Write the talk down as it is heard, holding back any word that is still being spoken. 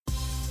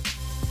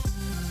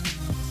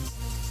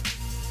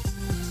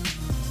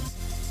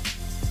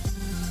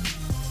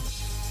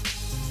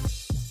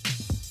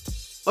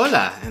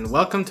Hola, and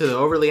welcome to the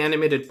Overly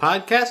Animated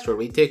Podcast, where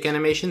we take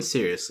animation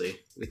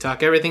seriously. We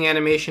talk everything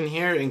animation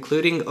here,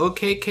 including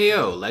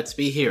OKKO, Let's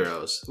Be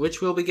Heroes,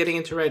 which we'll be getting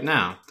into right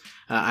now.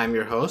 I'm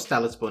your host,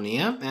 Alex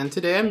Bonilla, and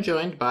today I'm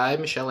joined by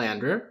Michelle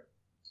Andrew.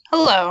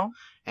 Hello.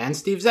 And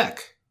Steve Zeck.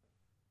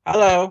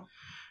 Hello.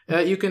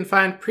 You can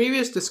find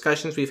previous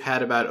discussions we've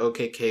had about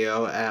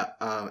OKKO at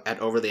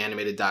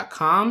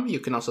overlyanimated.com. You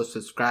can also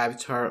subscribe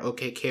to our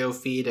OKKO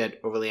feed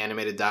at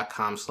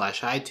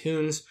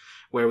overlyanimated.com/iTunes,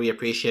 where we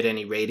appreciate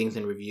any ratings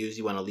and reviews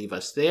you want to leave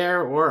us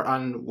there, or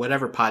on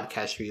whatever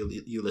podcast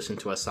you listen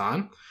to us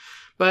on.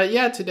 But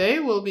yeah, today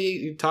we'll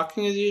be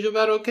talking as usual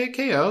about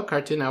OKKO.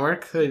 Cartoon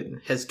Network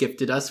has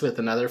gifted us with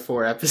another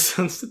 4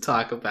 episodes to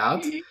talk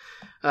about.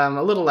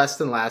 A little less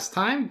than last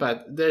time,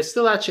 but there's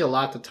still actually a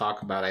lot to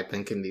talk about, I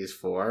think, in these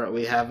 4.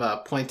 We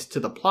have Point to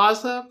the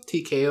Plaza,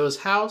 TKO's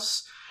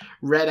House,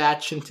 Red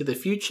Action to the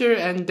Future,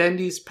 and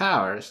Dendy's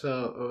Power.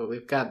 So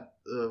we've got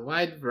a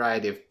wide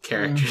variety of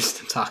characters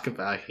to talk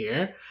about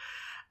here.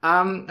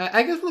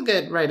 I guess we'll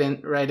get right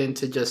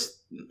into just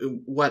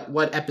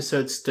what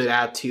episodes stood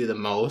out to you the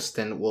most,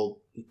 and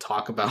we'll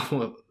talk about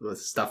the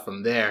stuff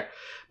from there.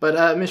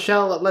 But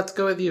Michelle, let's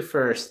go with you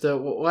first.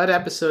 What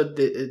episode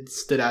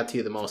stood out to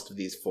you the most of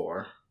these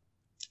 4?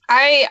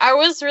 I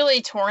was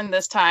really torn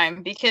this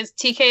time because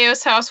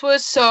TKO's House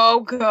was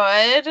so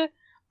good,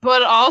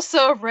 but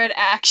also Red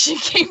Action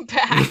came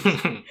back.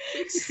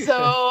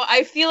 So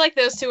I feel like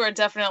those 2 are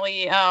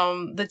definitely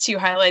the 2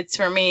 highlights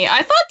for me.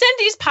 I thought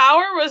Dendy's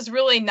Power was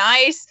really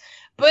nice,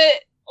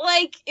 but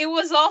like, it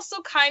was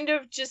also kind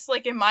of just,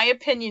 like, in my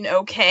opinion,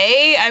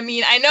 okay. I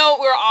mean, I know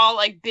we're all,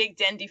 like, big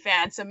Dendy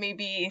fans, so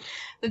maybe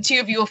the 2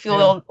 of you will feel a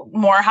little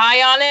more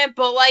high on it,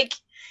 but, like,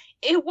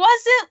 it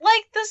wasn't,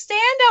 like, the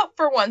standout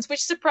for once,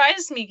 which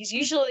surprised me, because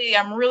usually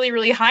I'm really,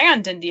 really high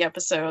on Dendy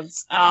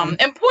episodes. And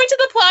Point to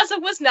the Plaza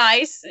was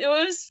nice. It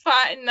was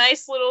fine,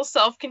 nice little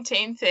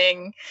self-contained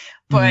thing,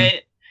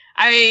 but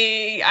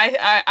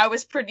I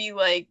was pretty,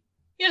 like,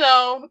 you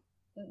know,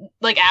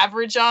 like,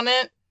 average on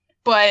it,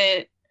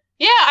 but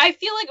yeah, I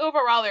feel like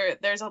overall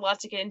there's a lot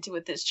to get into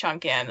with this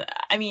chunk, and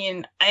I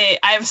mean, I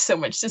have so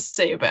much to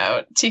say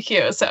about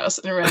TKO's House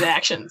and Red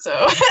Action,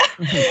 so...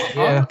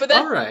 yeah. But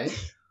all right.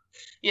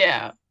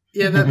 Yeah.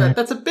 Yeah,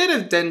 that's a bit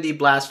of Dendy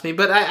blasphemy,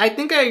 but I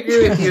think I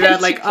agree with you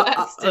that, like,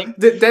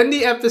 the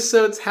Dendy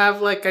episodes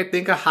have, like, I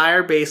think a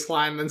higher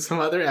baseline than some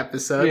other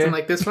episodes, and,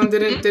 like, this one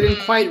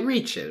didn't quite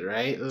reach it,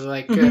 right?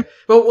 Like, but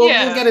we'll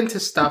get into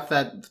stuff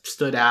that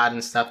stood out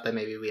and stuff that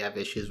maybe we have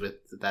issues with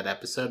that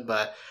episode,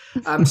 but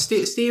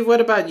Steve, what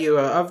about you?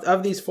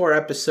 Of these 4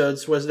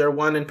 episodes, was there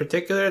one in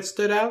particular that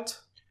stood out?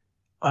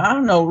 I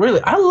don't know, really.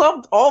 I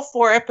loved all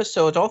 4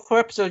 episodes. All 4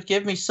 episodes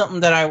give me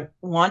something that I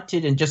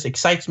wanted and just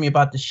excites me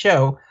about the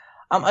show.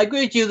 I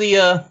agree with you.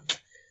 The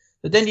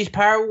Dendy's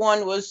Power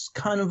one was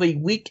kind of a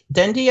weak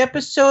Dendy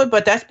episode,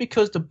 but that's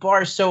because the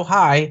bar is so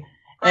high.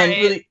 Right. And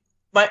really,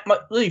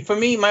 really, for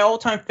me, my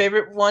all-time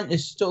favorite one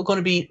is still going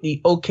to be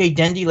the OK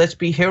Dendy, Let's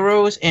Be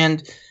Heroes.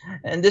 And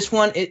this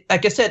one,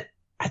 like I said,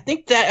 I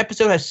think that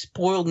episode has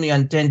spoiled me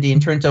on Dendy in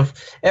terms of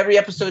every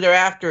episode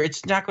thereafter.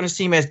 It's not going to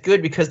seem as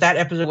good because that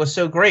episode was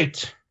so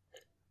great.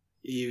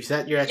 You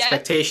set your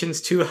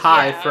expectations too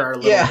high for our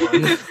little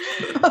one.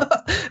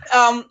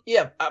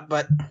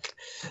 But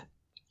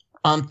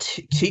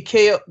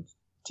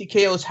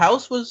TKO's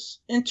House was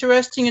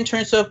interesting in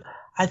terms of,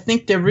 I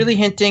think they're really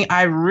hinting.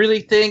 I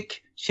really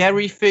think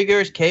Shadowy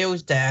Figure's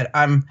KO's dad.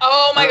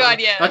 Oh my god,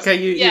 yes. Okay,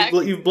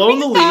 you've blown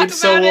the lead,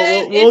 so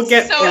we'll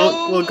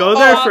go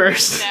there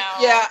first. Now.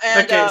 Yeah.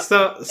 And,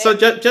 so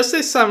just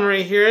a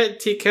summary here. At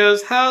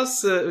TKO's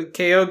house,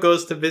 KO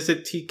goes to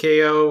visit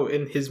TKO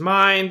in his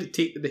mind.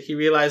 He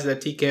realizes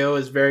that TKO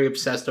is very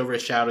obsessed over a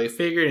shadowy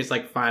figure, and he's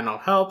like, "Fine, I'll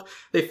help."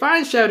 They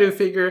find shadowy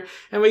figure,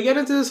 and we get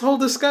into this whole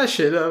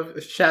discussion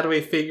of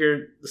shadowy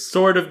figure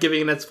sort of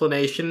giving an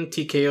explanation,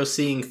 TKO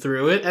seeing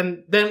through it,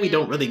 and then we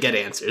don't really get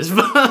answers.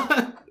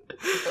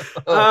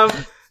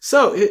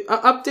 So,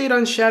 update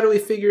on shadowy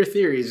figure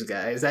theories,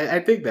 guys. I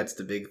think that's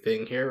the big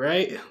thing here,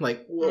 right?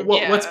 Like,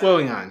 what's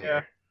going on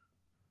here?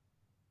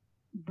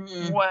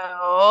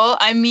 Well,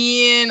 I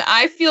mean,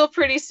 I feel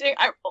pretty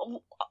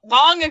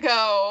long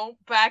ago,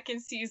 back in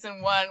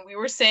season 1, we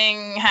were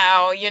saying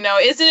how, isn't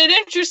it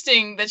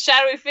interesting that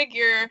Shadowy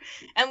Figure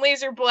and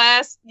Laser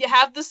Blast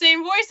have the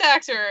same voice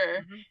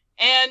actor?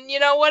 And,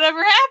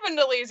 whatever happened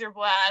to Laser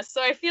Blast?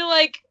 So I feel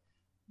like,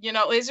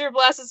 Laser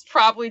Blast is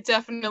probably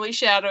definitely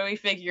Shadowy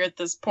Figure at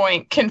this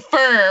point,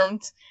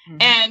 confirmed.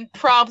 And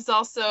Prob's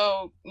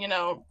also,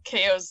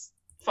 KO's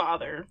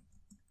father,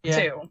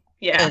 too.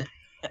 Yeah.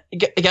 You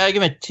gotta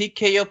give him a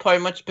TKO,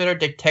 probably much better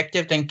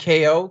detective than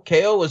KO.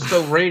 KO was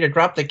so ready to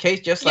drop the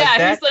case just like that.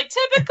 Yeah, he's like,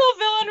 typical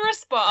villain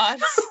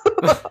response.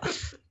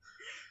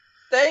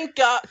 Thank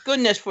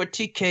goodness for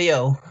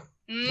TKO.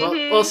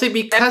 Well, see,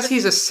 because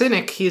he's a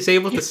cynic, he's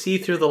able to see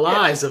through the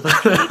lies of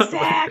others.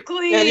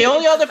 Exactly. Yeah, the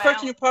only other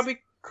person who probably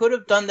could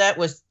have done that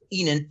was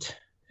Enid.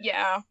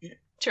 Yeah,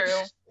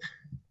 true.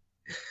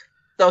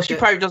 Though she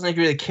probably doesn't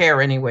really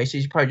care anyway, so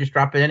she probably just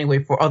drop it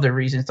anyway for other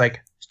reasons,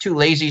 like she's too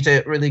lazy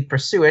to really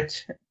pursue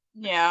it.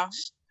 Yeah.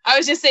 I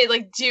was just saying,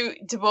 like, do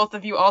both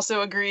of you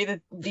also agree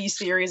that these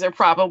theories are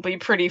probably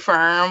pretty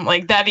firm?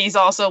 Like, that he's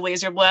also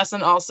Laser Blast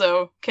and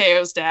also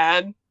KO's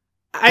dad?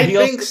 I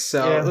think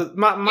so.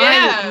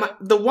 Yeah.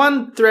 The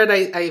one thread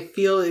I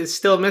feel is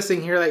still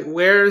missing here, like,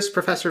 where's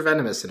Professor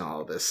Venomous in all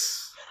of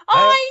this?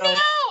 I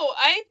know!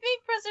 I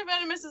think Professor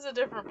Venomous is a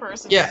different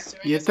person. Yeah.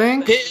 You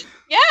think?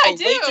 Yeah, I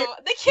do.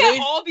 They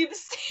can't all be the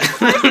same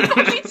person.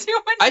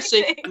 I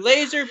say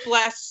Laser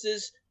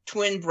Blast's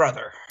twin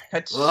brother.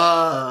 That's...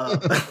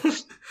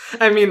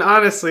 I mean,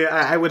 honestly,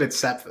 I would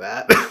accept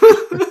that.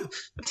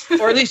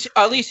 Or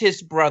at least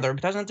his brother.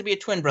 It doesn't have to be a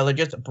twin brother,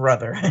 just a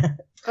brother.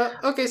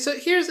 Okay, so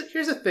here's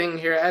a thing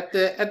here. At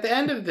the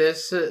end of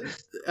this, KO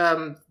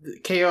and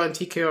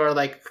TKO are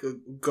like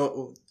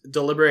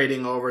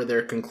deliberating over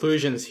their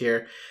conclusions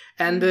here,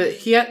 and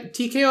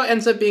TKO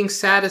ends up being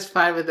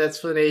satisfied with the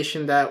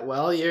explanation that,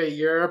 well,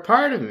 you're a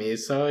part of me,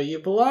 so you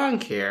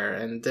belong here,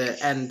 and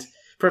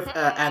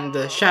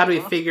the shadowy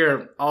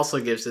figure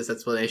also gives this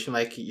explanation,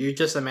 like, you're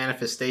just a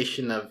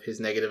manifestation of his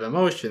negative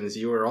emotions.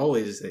 You were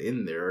always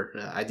in there.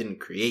 I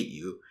didn't create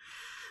you.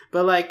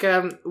 But, like,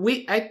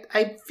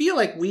 I feel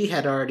like we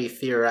had already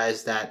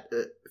theorized that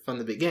from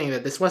the beginning,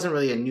 that this wasn't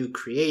really a new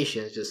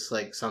creation. It's just,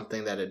 like,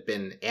 something that had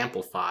been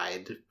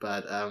amplified.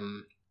 But,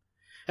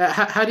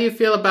 how do you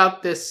feel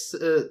about this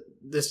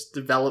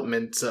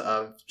development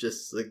of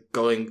just, like,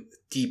 going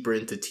deeper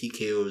into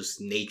TKO's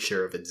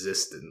nature of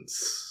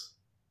existence?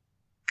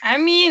 I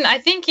mean, I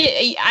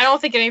don't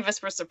think any of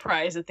us were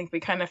surprised. I think we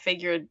kind of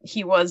figured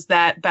he was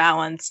that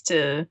balanced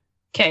to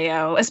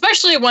KO,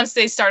 especially once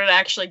they started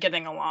actually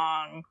getting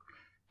along.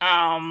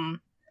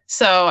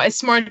 So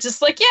it's more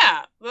just like,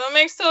 yeah, that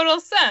makes total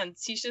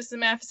sense. He's just a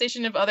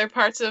manifestation of other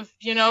parts of,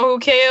 who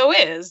KO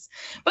is.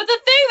 But the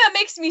thing that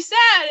makes me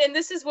sad, and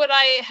this is what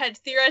I had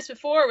theorized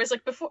before, was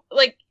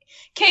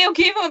KO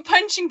gave him a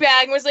punching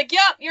bag and was like,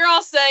 yep, you're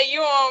all set.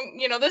 You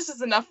won't, this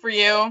is enough for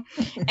you.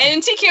 And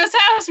in TKO's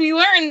house, we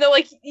learned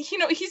that,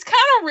 he's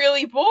kind of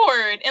really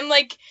bored. And,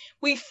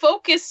 we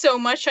focus so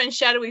much on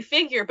shadowy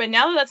figure, but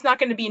now that that's not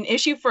going to be an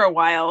issue for a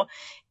while,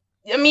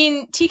 I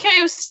mean,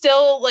 TKO's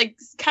still,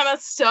 kind of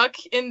stuck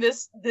in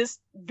this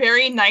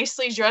very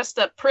nicely dressed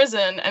up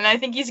prison, and I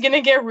think he's going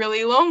to get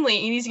really lonely,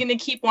 and he's going to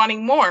keep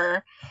wanting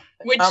more.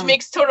 Which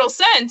makes total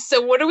sense.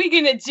 So what are we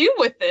going to do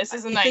with this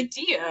as an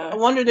idea? I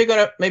wonder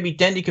maybe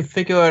Dendy could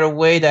figure out a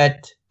way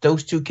that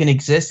those two can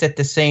exist at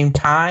the same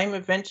time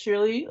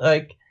eventually.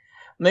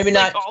 Maybe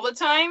not all the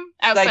time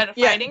outside of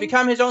fighting?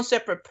 Become his own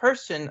separate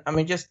person. I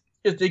mean, just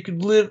they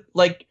could live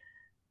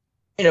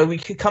we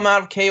could come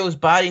out of KO's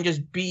body and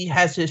just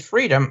has his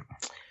freedom.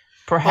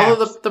 Perhaps.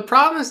 Although the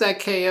problem is that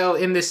KO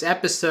in this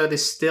episode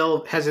is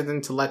still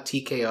hesitant to let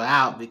TKO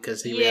out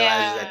because he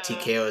realizes that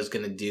TKO is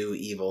going to do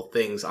evil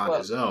things on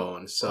his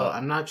own. So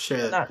I'm not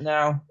sure. Not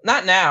now.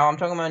 I'm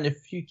talking about in the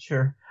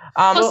future.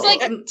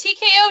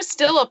 TKO is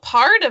still a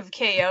part of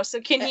KO.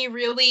 So can he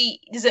really?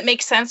 Does it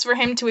make sense for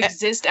him to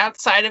exist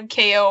outside of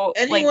KO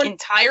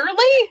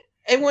entirely?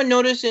 Anyone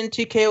notice in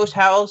TKO's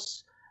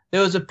house? There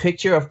was a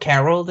picture of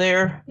Carol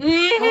there.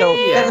 Mm-hmm. So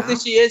technically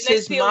she is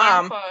his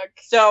mom.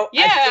 So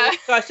yeah.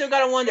 I still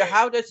gotta wonder,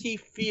 how does he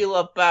feel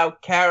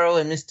about Carol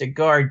and Mr.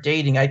 Guard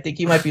dating? I think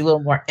he might be a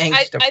little more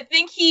angst. I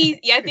think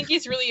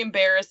he's really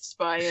embarrassed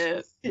by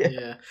it.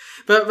 Yeah.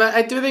 But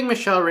I do think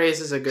Michelle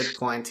raises a good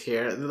point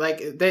here.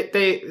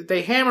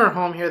 They hammer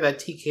home here that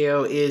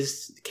TKO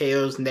is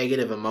KO's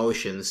negative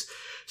emotions.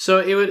 So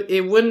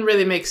it wouldn't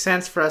really make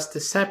sense for us to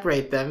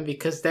separate them,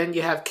 because then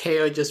you have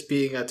KO just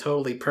being a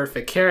totally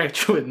perfect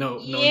character with no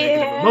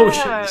negative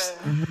emotions.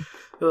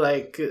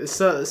 Mm-hmm.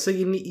 So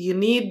you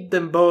need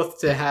them both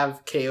to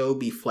have KO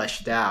be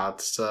fleshed out.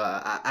 So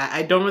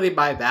I don't really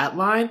buy that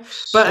line,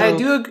 but I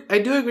do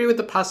agree with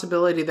the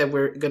possibility that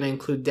we're going to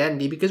include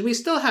Dendy, because we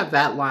still have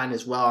that line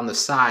as well on the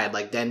side,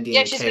 like Dendy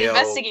and KO. Yeah, she's been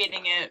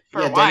investigating it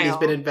for a while. Dendy's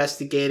been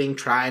investigating,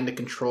 trying to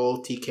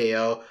control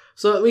TKO.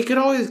 So we could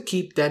always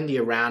keep Dendy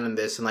around in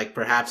this, and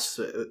perhaps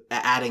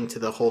adding to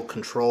the whole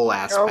control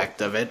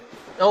aspect of it.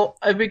 Oh,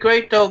 it'd be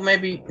great though.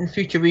 Maybe in the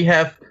future we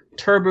have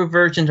turbo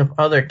versions of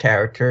other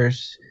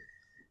characters.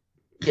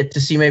 Get to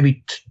see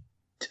maybe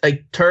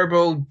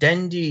Turbo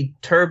Dendy,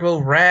 Turbo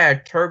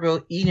Rad,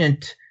 Turbo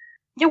Enid.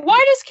 Yeah,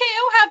 why does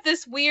KO have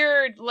this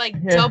weird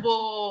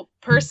double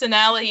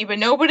personality, but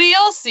nobody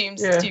else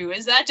seems to?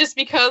 Is that just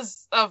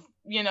because of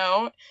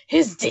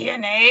his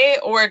DNA,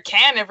 or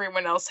can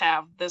everyone else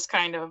have this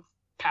kind of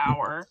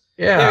power?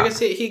 Yeah, I guess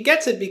he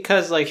gets it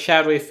because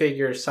shadowy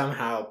figure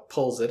somehow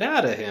pulls it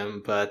out of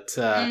him, but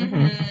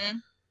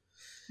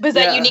was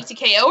that unique to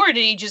KO, or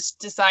did he just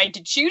decide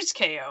to choose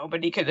KO,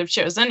 but he could have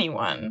chose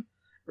anyone?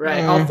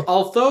 Right.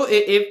 Although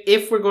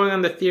if we're going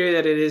on the theory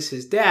that it is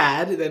his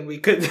dad, then we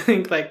could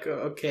think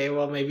okay,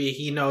 well, maybe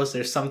he knows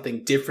there's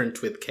something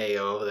different with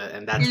KO,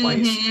 and that's why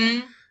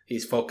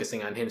he's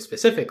focusing on him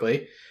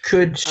specifically.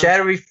 Could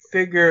shadowy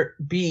figure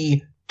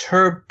be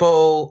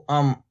Turbo?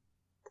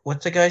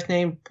 What's the guy's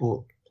name?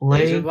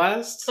 Laser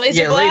Blast?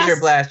 Laser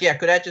Blast. Yeah,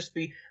 could that just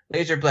be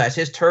Laser Blast?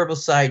 His turbo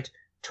side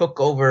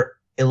took over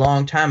a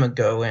long time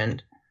ago,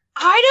 and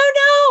I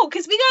don't no,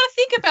 because we gotta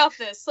think about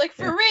this. Like,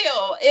 for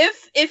real,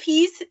 if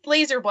he's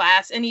Laser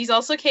Blast and he's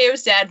also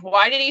KO's dad,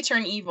 why did he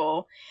turn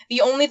evil?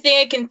 The only thing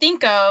I can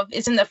think of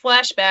is in the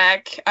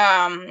flashback.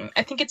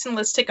 I think it's in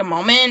Let's Take a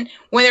Moment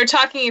when they're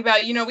talking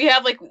about, we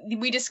have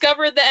we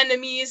discovered the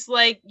enemies,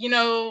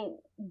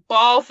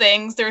 ball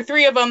things. There are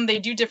 3 of them. They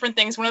do different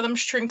things. One of them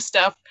shrinks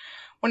stuff.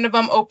 One of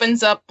them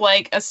opens up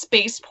a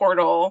space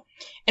portal,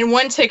 and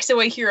one takes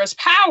away Hero's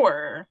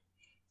power.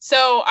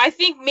 So I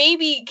think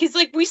maybe, because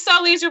we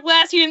saw Laser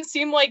Blast, he didn't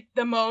seem like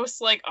the most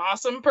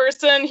awesome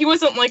person. He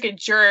wasn't a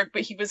jerk,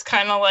 but he was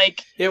kind of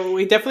yeah,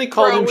 we definitely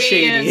called him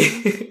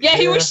shady. Yeah,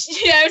 he was.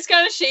 Yeah, he was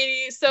kind of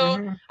shady.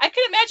 So I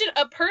could imagine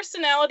a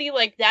personality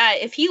like that.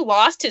 If he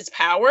lost his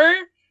power,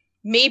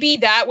 maybe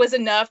that was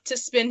enough to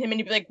spin him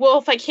and he'd be like, well,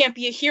 if I can't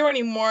be a hero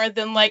anymore,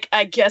 then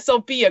I guess I'll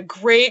be a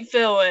great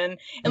villain.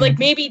 And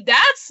maybe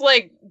that's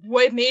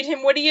what made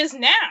him what he is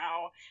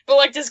now.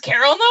 But does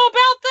Carol know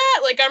about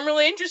that? I'm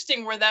really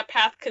interested where that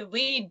path could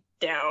lead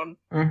down.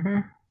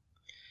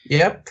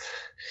 Yep.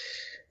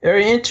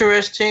 Very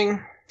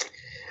interesting.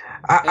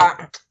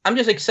 I'm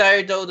just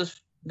excited though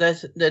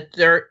that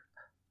they're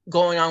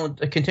going on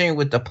with continuing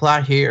with the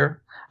plot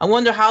here. I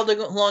wonder how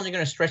long they're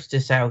going to stretch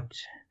this out.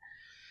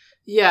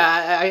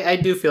 Yeah, I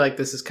do feel like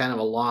this is kind of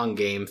a long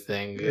game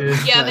thing.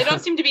 Yeah, they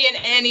don't seem to be in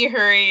any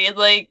hurry.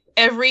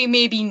 Every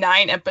maybe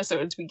 9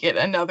 episodes, we get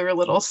another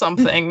little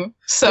something.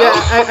 So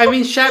yeah, I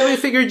mean, Shadowy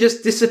Figure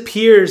just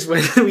disappears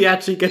when we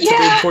actually get to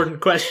the important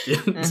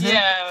questions.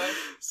 Yeah.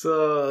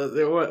 So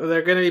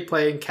they're going to be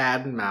playing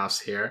cat and mouse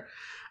here.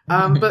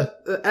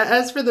 But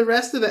as for the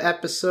rest of the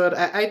episode,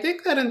 I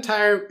think that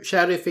entire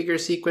Shadowy Figure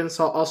sequence,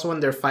 also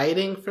when they're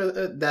fighting, for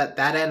that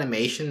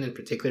animation in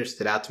particular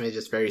stood out to me,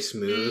 just very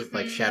smooth,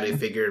 Shadowy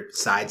Figure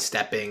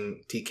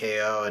sidestepping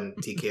TKO and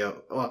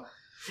TKO. Well,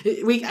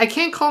 I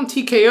can't call him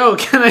TKO,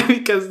 can I?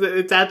 Because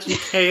it's actually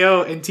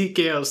KO and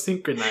TKO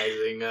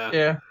synchronizing.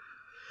 Yeah.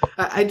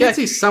 I did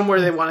see somewhere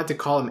they wanted to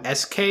call him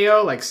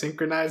SKO,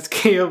 synchronized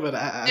KO, but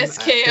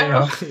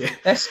SKO.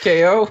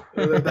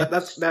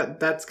 SKO.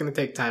 That's gonna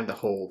take time to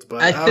hold.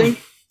 But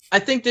I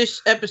think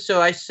this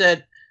episode I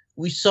said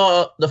we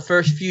saw the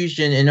first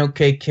fusion in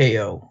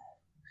OKKO.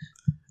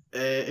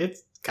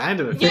 It's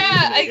kind of a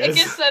I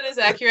guess that is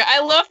accurate.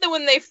 I love that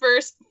when they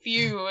first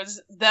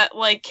fuse, that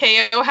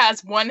KO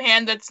has one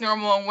hand that's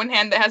normal and one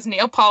hand that has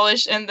nail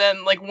polish, and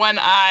then one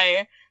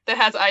eye that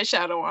has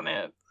eyeshadow on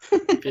it.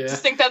 I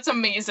just think that's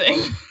amazing.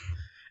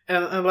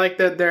 And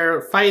that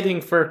they're fighting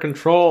for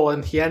control,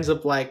 and he ends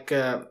up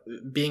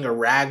being a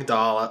rag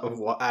doll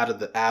out of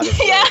the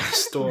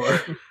store.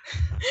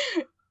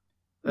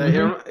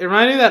 It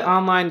reminded me of that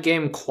online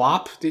game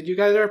Quap. Did you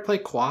guys ever play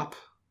Quap?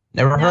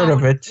 Never heard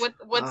of it.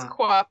 What's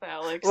Quap,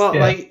 Alex? Well,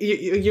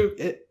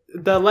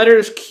 the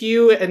letters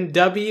Q and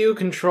W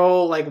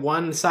control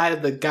one side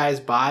of the guy's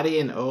body,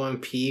 and O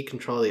and P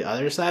control the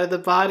other side of the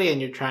body,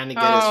 and you're trying to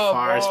get as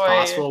far as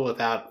possible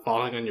without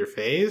falling on your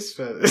face.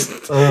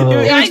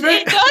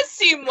 It does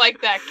seem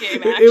like that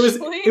game.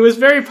 Actually, it was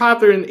very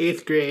popular in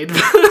 8th grade.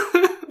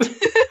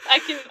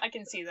 I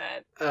can see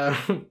that.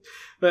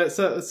 But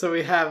so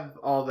we have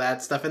all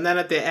that stuff, and then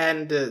at the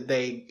end,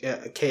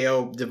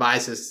 KO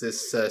devises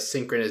this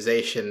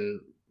synchronization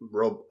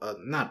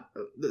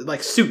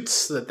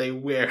suits that they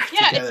wear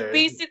together. It's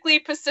basically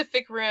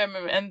Pacific Rim,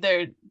 and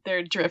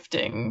they're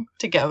drifting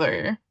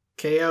together.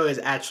 KO is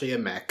actually a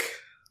mech.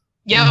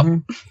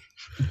 Yep.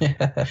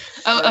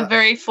 A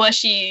very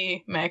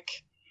fleshy mech.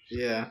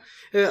 Yeah.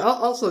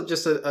 Also,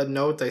 just a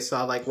note I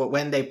saw,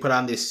 when they put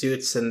on these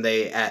suits and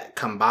they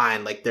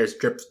combine, there's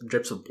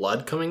drips of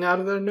blood coming out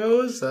of their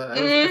nose.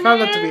 I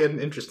found that to be an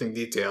interesting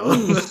detail.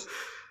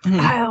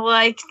 I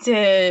liked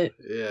it.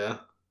 Yeah.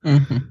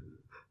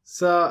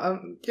 So,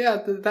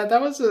 that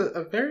was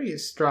a very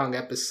strong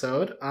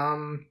episode.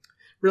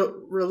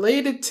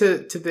 Related to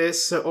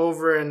this,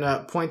 over in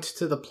Point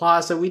to the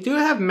Plaza, we do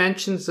have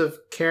mentions of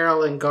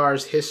Carol and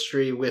Gar's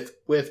history with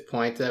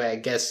Point that I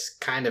guess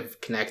kind of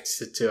connects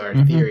to our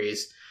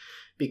theories.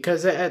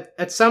 Because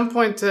at some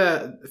point,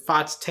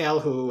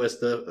 Foxtail, who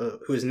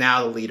is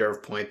now the leader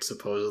of Point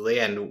supposedly,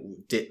 and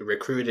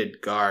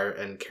recruited Gar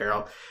and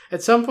Carol,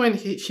 at some point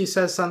she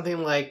says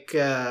something like,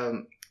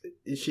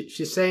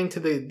 she's saying to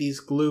these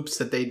gloops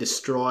that they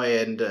destroy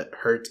and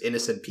hurt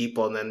innocent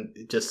people, and then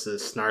just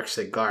snarks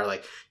at Gar,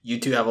 you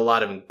two have a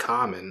lot in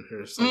common,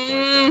 or something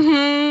like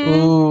that.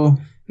 Ooh.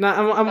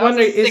 Now I'm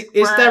wondering, is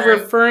that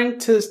referring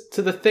to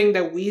the thing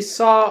that we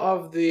saw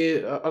of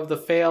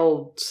the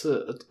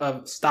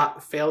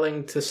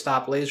failing to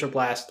stop Laser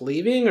Blast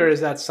leaving, or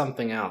is that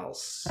something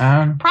else?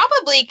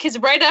 Probably, because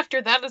right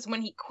after that is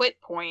when he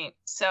quit Point.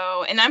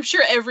 So, and I'm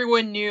sure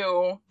everyone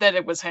knew that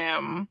it was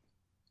him.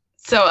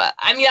 So,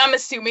 I'm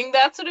assuming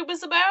that's what it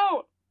was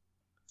about.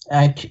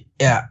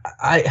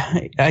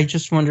 I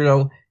just wonder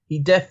though. He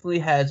definitely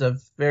has a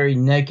very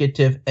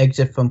negative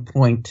exit from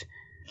Point.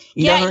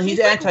 He's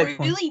anti-Point.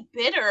 Really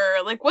bitter.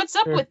 What's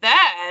up with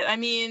that?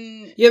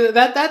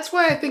 That's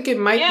why I think it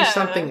might be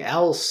something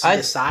else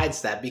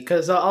besides that.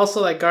 Because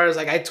also, Gar's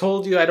I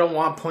told you I don't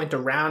want Point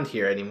around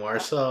here anymore.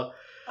 So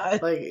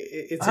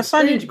It's a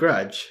strange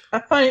grudge. I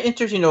find it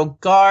interesting,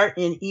 Gar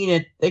and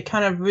Enid, they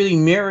kind of really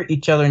mirror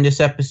each other in this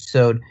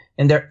episode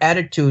and their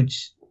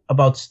attitudes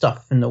about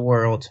stuff in the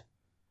world.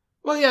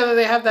 Well, yeah,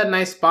 they have that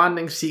nice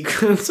bonding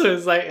sequence. So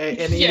it's like,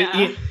 and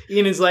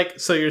Enid's like,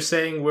 so you're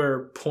saying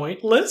we're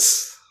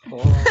pointless?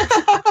 Oh,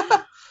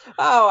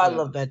 I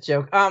love that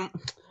joke.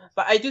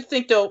 But I do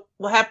think though,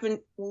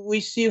 we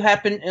see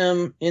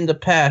happen in the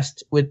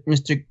past with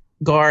Mr.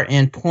 Gar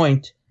and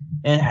Point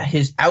and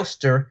his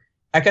ouster.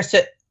 Like I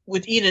said,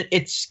 with Eden,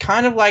 it's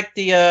kind of like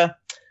that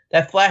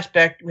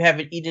flashback we have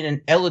in Eden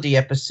and Elodie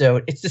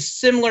episode. It's a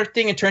similar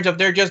thing in terms of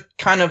they're just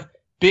kind of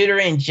bitter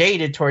and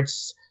jaded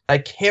towards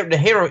like the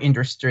hero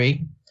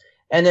industry.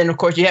 And then of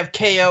course you have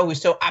KO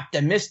who's so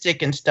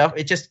optimistic and stuff.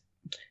 It's just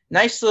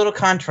nice little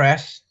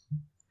contrast.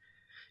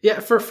 Yeah,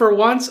 for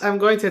once, I'm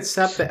going to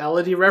accept the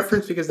Elodie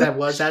reference because that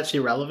was actually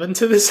relevant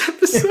to this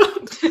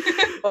episode.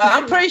 Well,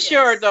 I'm pretty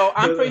sure though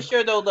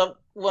the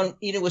when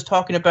Eden was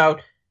talking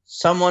about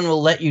someone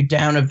will let you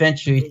down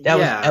eventually, that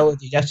was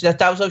Elodie.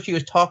 That was what she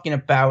was talking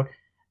about.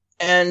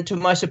 And to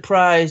my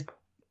surprise,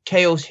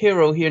 KO's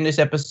hero here in this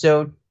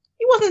episode,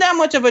 he wasn't that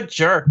much of a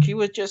jerk. He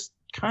was just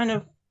kind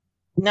of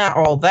not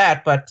all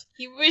that, but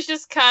he was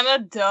just kind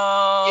of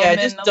dumb. Yeah,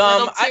 just and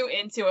dumb. A little too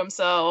into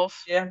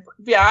himself. Yeah.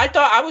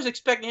 I was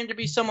expecting him to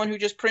be someone who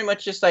just pretty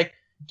much just like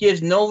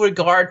gives no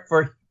regard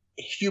for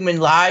human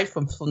life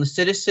from the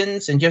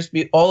citizens and just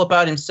be all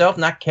about himself,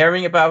 not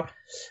caring about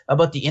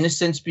the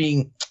innocents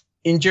being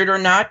injured or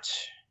not.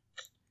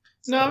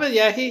 No, but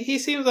yeah, he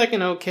seems like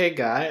an okay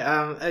guy.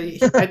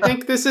 I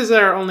think this is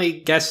our only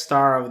guest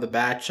star of the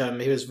batch.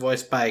 He was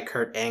voiced by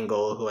Kurt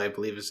Angle, who I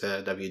believe is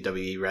a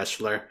WWE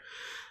wrestler.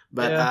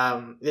 But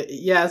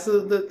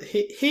so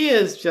he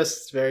is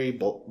just very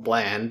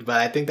bland, but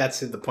I think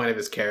that's the point of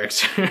his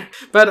character.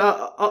 But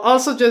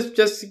also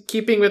just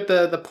keeping with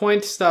the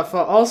point stuff,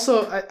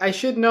 also I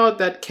should note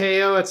that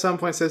KO at some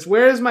point says,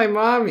 "Where is my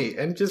mommy?"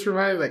 And just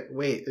remind me, like,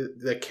 wait,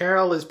 the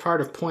Carol is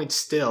part of point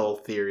still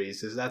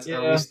theories.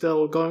 Are we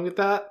still going with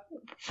that?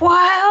 Well,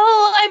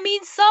 I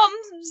mean,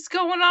 something's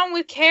going on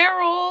with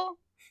Carol.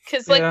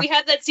 Because, we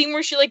had that scene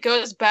where she,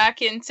 goes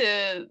back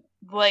into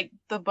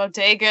the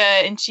bodega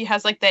and she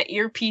has that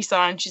earpiece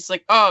on. She's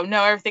like, oh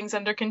no, everything's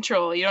under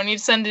control, you don't need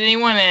to send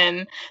anyone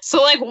in. So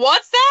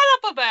what's that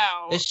up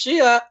about?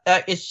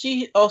 Is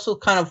she also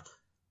kind of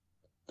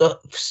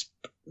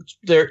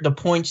the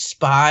point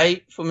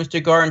spy for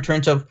Mr. Gar in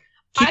terms of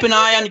keep an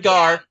eye on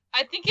Gar? Yeah,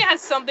 I think it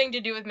has something to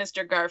do with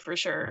Mr. Gar for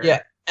sure.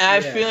 Yeah, and I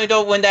feel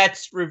though when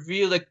that's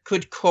revealed, it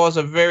could cause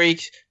a very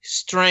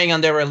strain on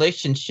their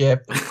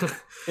relationship.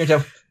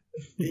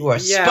 You are a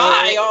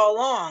spy all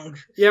along.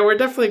 Yeah, we're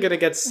definitely gonna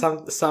get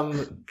some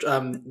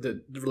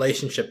the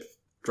relationship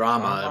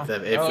drama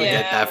if we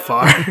get that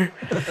far.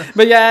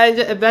 But yeah,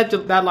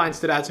 that line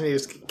stood out to me.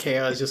 As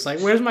KO is just like,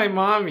 "Where's my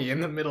mommy?"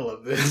 in the middle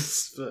of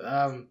this.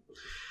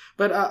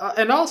 But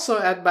and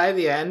also by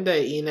the end,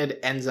 Enid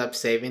ends up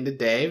saving the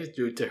day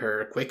due to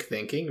her quick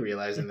thinking,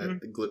 realizing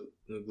that the gloop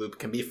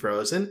can be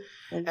frozen.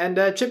 And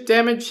Chip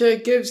Damage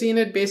gives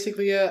Enid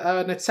basically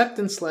an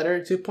acceptance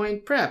letter to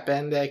Point Prep,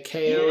 and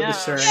KO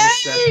discerns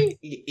that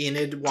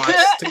Enid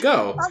wants to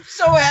go. I'm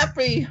so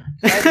happy.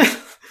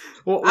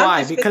 Well,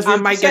 why? Because we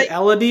might get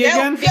Elodie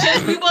again?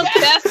 Because we will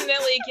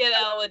definitely get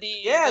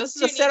Elodie. Yeah, those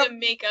two need to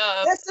make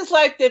up. This is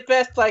the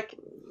best,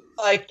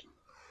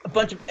 a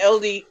bunch of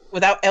Elodie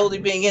without Elodie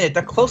being in it.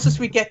 The closest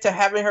we get to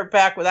having her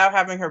back without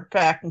having her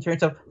back in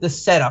terms of the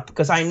setup,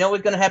 because I know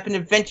it's going to happen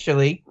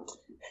eventually.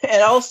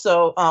 And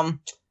also,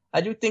 I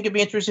do think it'd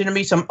be interesting to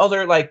meet some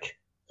other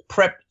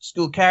prep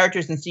school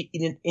characters and see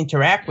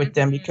interact with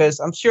them, because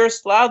I'm sure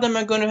a lot of them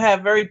are going to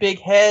have very big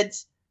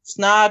heads,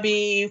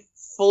 snobby,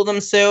 full of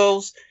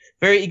themselves,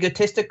 very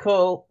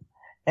egotistical,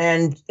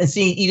 and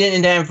seeing Eden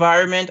in that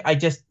environment,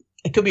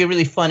 it could be a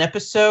really fun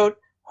episode.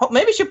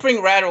 Maybe we should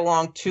bring Rad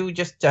along too,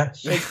 just to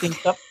shake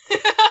things up.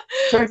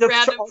 Rad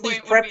and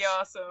Point would be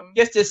awesome.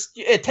 Just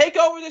to take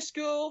over the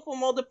school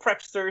from all the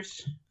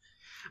prepsters.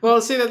 Well,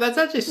 see, that's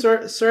actually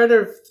sort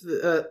of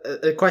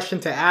a question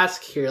to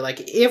ask here.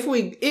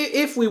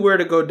 If we were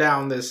to go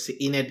down this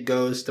Enid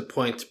goes to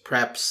Point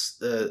Prep's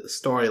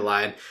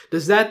storyline,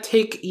 does that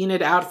take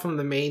Enid out from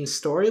the main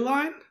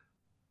storyline?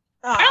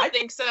 I don't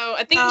think so.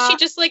 I think she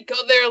just go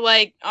there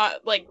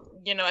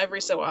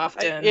every so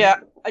often. I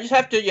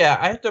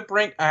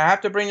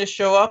have to bring the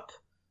show up.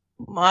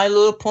 My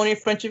Little Pony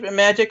Friendship and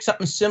Magic,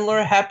 something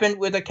similar happened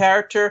with a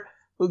character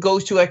who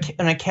goes to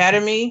an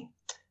academy.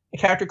 A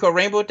character called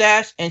Rainbow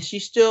Dash, and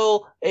she's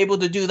still able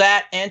to do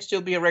that and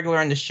still be a regular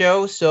on the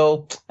show,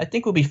 so I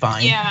think we'll be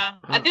fine. Yeah,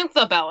 I think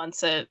they'll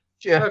balance it.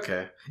 Yeah.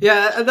 Okay.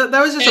 Yeah, that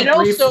was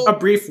just a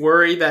brief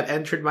worry that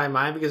entered my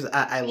mind, because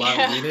I love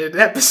Enid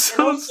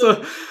episodes.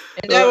 And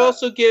that will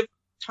also give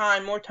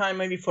more time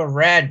maybe for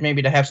Rad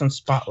maybe to have some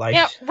spotlight.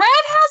 Yeah,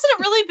 Rad hasn't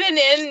really been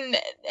in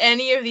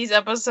any of these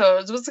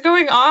episodes. What's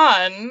going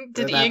on?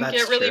 Did Ian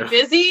get really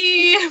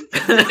busy?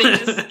 Did they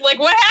just,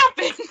 what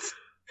happened?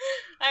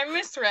 I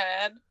miss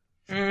Rad.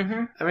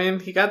 Mm-hmm. I mean,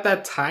 he got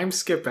that time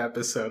skip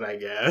episode, I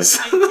guess.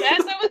 I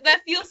guess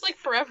that feels like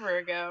forever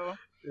ago.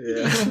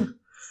 Yeah.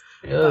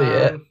 Oh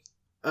yeah.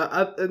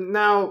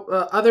 Now,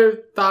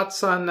 other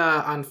thoughts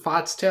on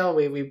Foxtail?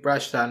 We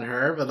brushed on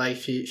her, but like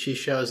she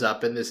shows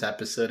up in this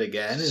episode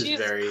again. Is She's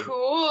very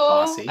cool.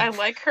 bossy. I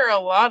like her a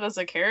lot as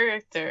a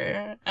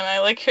character, and I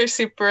like her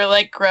super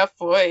like gruff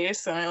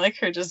voice, and I like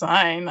her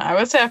design. I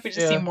was happy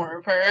to see more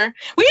of her.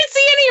 We didn't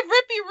see any of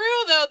Rippy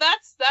Roo though.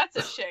 That's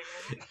a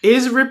shame.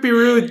 Is Rippy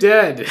Roo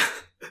dead?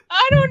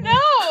 I don't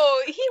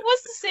know. He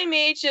was the same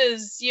age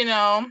as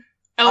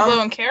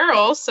Elbow and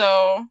Carol,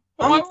 so.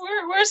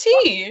 Where's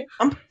he?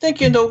 I'm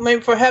thinking though,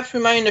 maybe perhaps we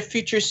might in the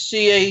future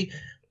see a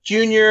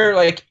junior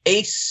like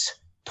ace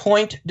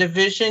point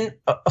division,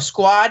 a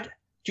squad,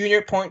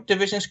 junior point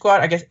division squad.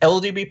 I guess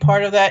LD be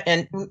part of that,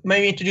 and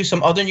maybe introduce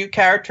some other new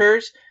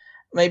characters.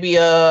 Maybe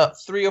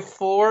 3 or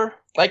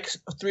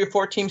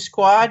 4 team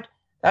squad.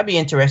 That'd be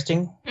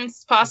interesting.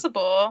 It's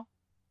possible.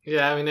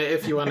 Yeah, I mean,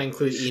 if you want to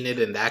include Enid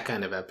in that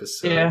kind of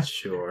episode,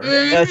 sure.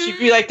 She'd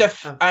be like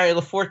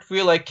the fourth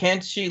wheel. Like,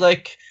 can't she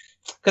like?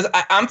 Because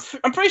I'm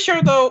pretty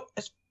sure though,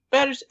 as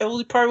bad as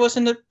Emily probably was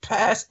in the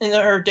past in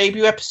her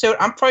debut episode,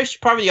 I'm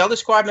probably the other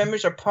squad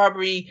members are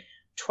probably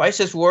twice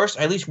as worse,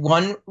 at least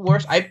one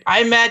worse. I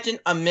imagine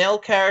a male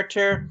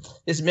character,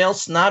 this male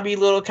snobby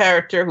little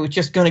character who's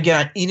just gonna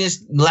get on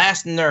Enid's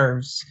last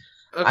nerves.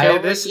 Okay,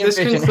 this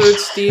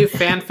concludes Steve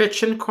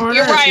Fanfiction Corner.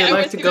 You're right, if you'd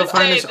like to go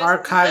find his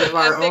archive of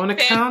our own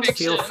account,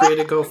 feel free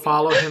to go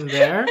follow him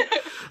there.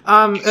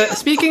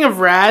 Speaking of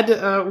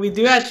Rad, we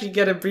do actually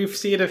get a brief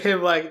scene of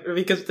him, like,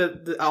 because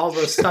all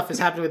the stuff is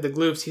happening with the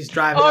Gloops. He's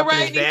driving up in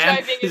his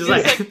van. He's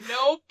like,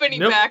 nope, and he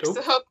backs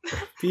up.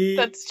 Beep,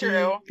 That's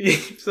true.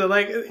 Beep. So,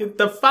 like,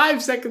 the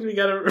 5 seconds we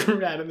got of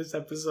Rad in this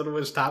episode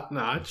was top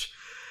notch.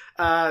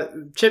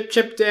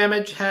 Chip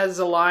Damage has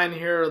a line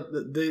here.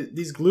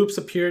 These Gloops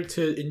appear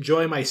to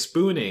enjoy my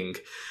spooning,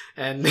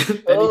 and then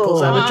he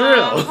pulls out a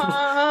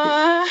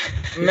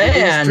drill. Man,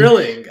 he's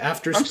drilling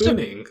after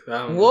spooning.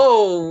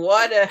 Whoa!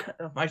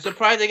 I'm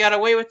surprised they got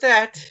away with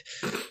that.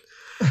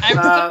 I'm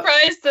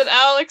surprised that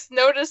Alex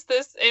noticed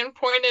this and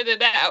pointed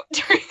it out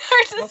during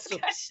our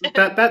discussion.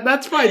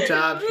 That's my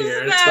job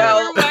here.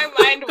 Where my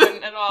mind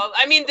went at all.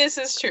 I mean, this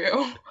is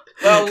true.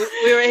 Well,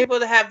 we were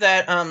able to have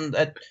that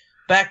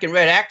back in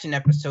Red Action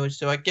episode,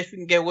 so I guess we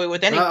can get away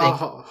with anything.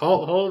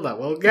 Hold on,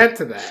 we'll get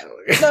to that.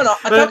 No,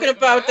 I'm talking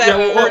about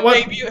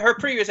that her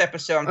previous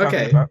episode. I'm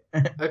talking about.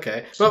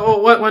 Okay.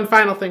 But one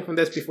final thing from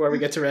this before we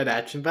get to Red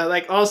Action, but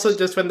like also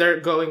just when they're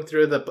going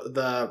through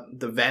the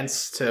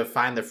vents to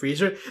find the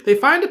freezer, they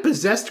find a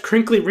possessed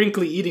Crinkly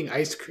Wrinkly eating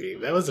ice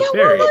cream. That was a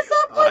very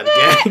odd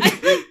gag.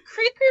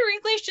 Crinkly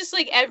Wrinkly's just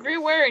like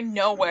everywhere and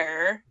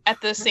nowhere at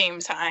the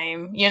same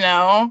time, you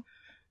know.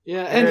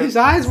 Yeah, and his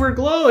eyes were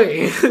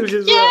glowing, which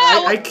is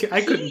I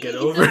couldn't get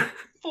over.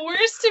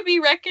 Force to be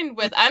reckoned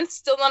with. I'm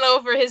still not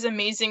over his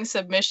amazing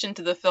submission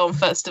to the film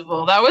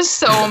festival. That was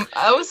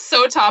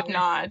so top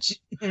notch.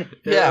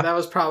 Yeah, that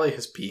was probably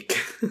his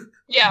peak.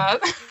 Yeah.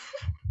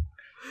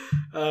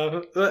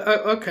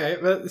 Okay,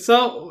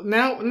 so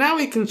now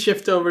we can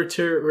shift over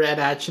to Red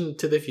Action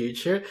to the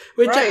Future,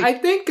 which I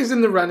think is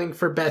in the running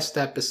for best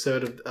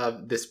episode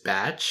of this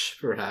batch,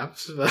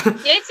 perhaps. Yeah,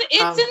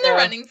 it's in the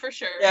running for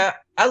sure. Yeah,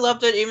 I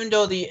loved it, even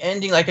though the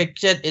ending, like I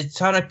said, it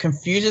kind of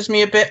confuses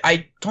me a bit.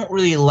 I don't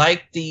really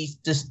like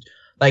this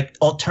like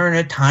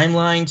alternate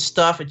timeline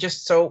stuff. It's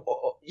just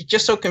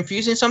so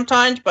confusing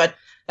sometimes, but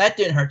that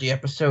didn't hurt the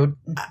episode.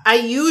 I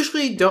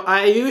usually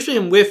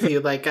am with you.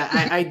 Like,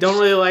 I don't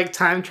really like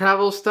time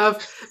travel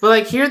stuff. But,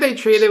 like, here they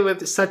treat it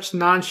with such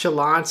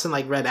nonchalance, and,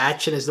 like, Red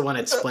Action is the one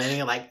explaining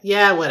it. Like,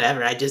 yeah,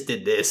 whatever, I just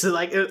did this. So,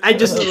 like, I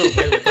just a little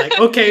bit like,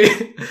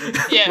 okay.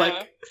 Yeah.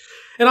 Like,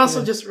 and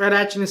also just Red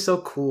Action is so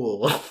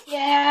cool.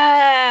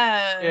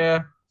 Yeah. Yeah.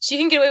 She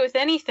can get away with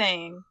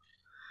anything.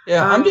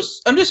 Yeah,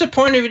 I'm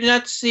disappointed we did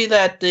not see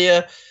that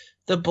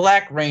the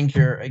Black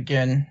Ranger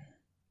again.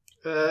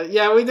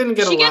 Yeah, we didn't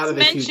get a lot of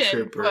the Hugh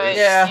Troopers. But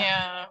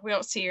yeah, we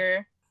don't see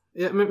her.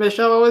 Yeah,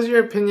 Michelle, what was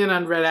your opinion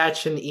on Red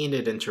Action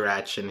Enid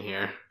interaction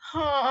here?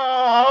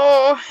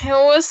 Oh, it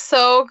was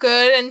so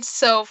good and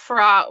so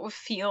fraught with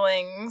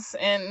feelings.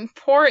 And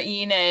poor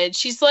Enid.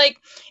 She's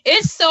like,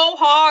 it's so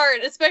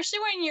hard, especially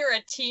when you're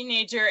a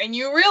teenager and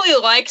you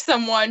really like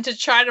someone, to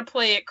try to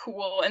play it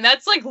cool. And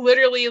that's like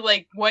literally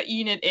like what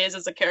Enid is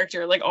as a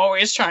character, like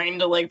always trying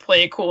to like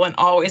play it cool and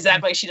always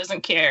act like she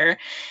doesn't care.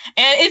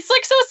 And it's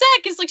like so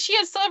sad because like she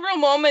has several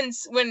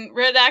moments when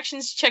Red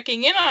Action's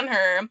checking in on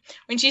her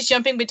when she's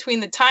jumping between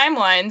the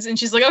timelines and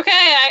she's like, okay,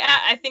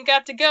 I think I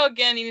have to go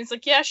again. And he's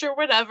like, yeah, sure,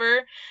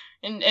 whatever.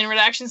 And Red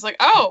Action's like,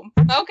 oh,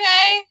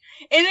 okay.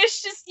 And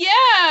it's just,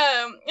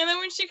 yeah. And then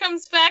when she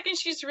comes back and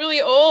she's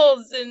really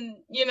old and,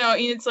 you know,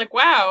 it's like,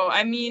 wow,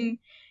 I mean,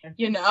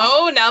 you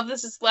know, now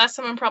this is the last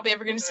time I'm probably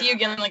ever going to see you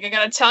again. Like, I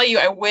got to tell you,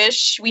 I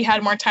wish we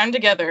had more time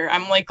together.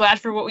 I'm, like,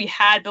 glad for what we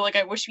had, but, like,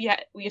 I wish we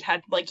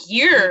had like,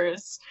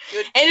 years.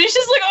 And it's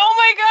just like, oh,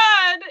 my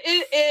God.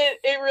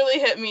 It really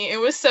hit me. It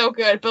was so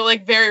good, but,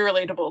 like, very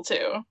relatable,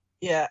 too.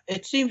 Yeah,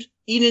 it seems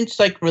Enid's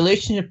like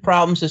relationship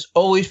problems is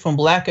always from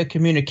lack of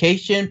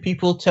communication,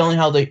 people telling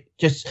how they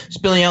just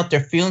spilling out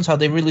their feelings, how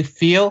they really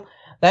feel.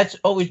 That's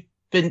always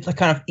been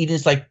kind of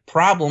Eden's like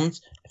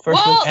problems.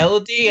 First with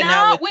Elodie and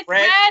now with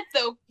Rad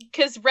though,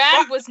 because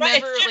Rad was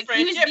never like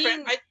he was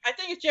different. I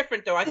think it's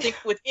different though. I think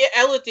with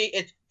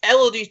Elodie,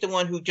 Elodie's the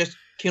one who just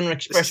can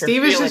express her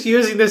Steve feelings. is just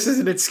using this as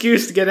an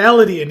excuse to get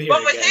Elodie in here.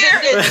 But with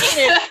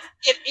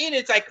if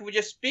Enid's like would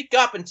just speak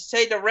up and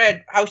say to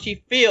Red how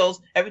she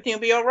feels, everything will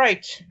be all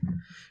right.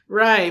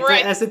 Right,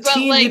 but as a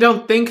teen, like, you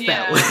don't think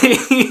that way.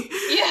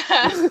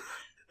 Yeah.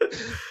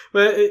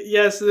 But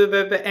yes,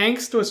 the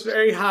angst was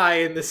very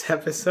high in this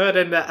episode,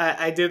 and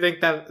I do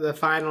think that the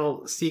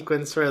final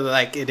sequence where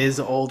like it is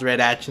old Red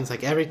Atchin's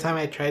like every time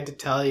I tried to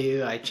tell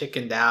you, I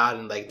chickened out,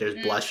 and like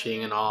there's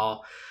blushing and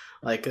all,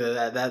 like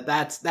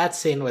that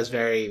scene was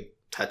very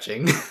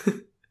touching.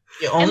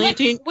 The only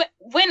thing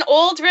when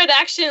old Red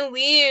Action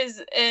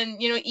leaves,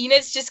 and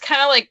Enid's just kind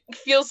of like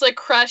feels like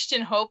crushed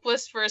and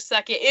hopeless for a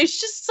second.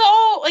 It's just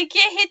so like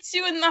it hits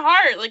you in the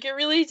heart, like it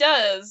really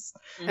does.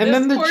 And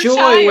then the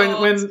joy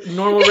when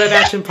normal Red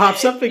Action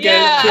pops up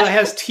again, she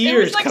has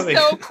tears it was, like, coming.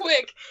 So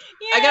quick.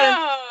 Yeah,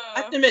 I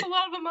have to admit, a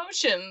lot of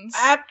emotions.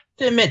 I have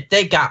to admit,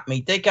 they got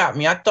me.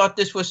 I thought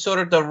this was sort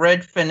of the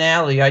Red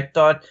finale. I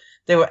thought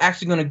they were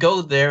actually going to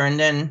go there, and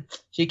then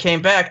she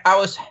came back. I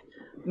was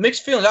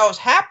mixed feelings. I was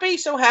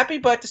so happy,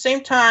 but at the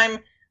same time,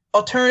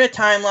 alternate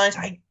timelines.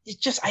 I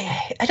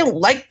don't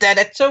like that.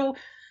 It's so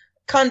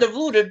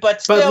convoluted,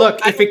 but still. But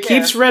look, if it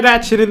keeps Red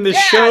Atchin in the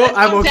show,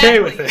 I'm okay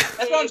with it.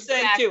 That's what I'm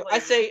saying too.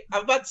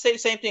 I'm about to say the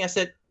same thing. I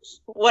said,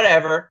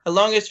 whatever, as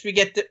long as we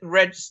get the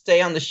Red to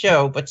stay on the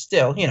show, but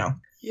still,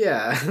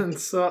 Yeah, and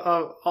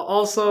so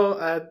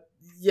also,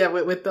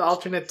 with the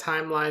alternate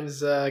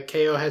timelines,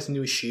 KO has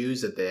new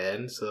shoes at the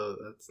end, so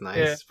that's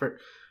nice. Yeah.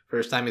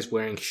 First time he's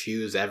wearing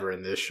shoes ever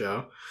in this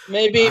show.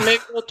 Maybe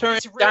we'll turn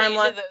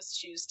timeline. Into those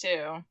shoes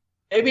too.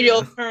 Maybe the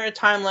alternate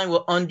timeline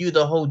will undo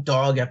the whole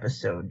dog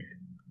episode.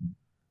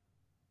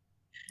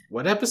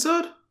 What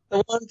episode?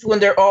 The ones when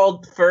they're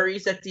all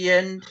furries at the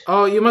end.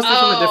 Oh, you must have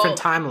from a different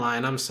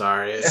timeline. I'm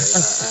sorry.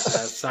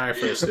 Sorry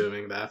for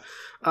assuming that.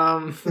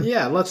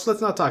 Yeah, let's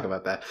not talk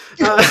about that.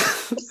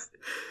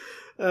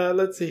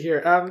 Let's see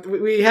here.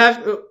 We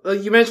have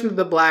you mentioned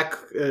the Black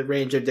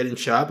Ranger didn't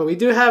show up, but we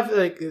do have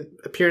like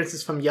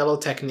appearances from Yellow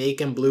Technique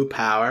and Blue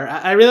Power.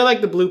 I really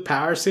like the Blue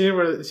Power scene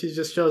where she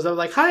just shows up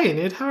like, "Hi,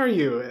 Enid, how are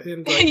you?"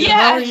 And like,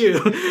 how are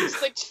you?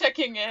 Just like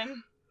checking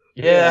in.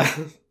 Yeah.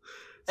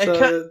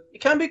 It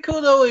can be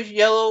cool though if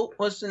Yellow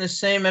was in the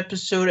same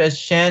episode as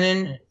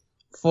Shannon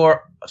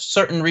for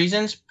certain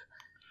reasons,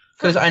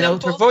 because I know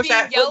her voice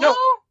actress.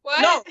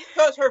 No,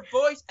 because her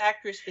voice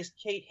actress is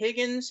Kate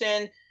Higgins,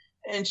 and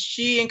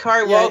she and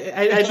Kari Wall.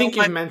 I think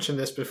you've mentioned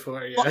this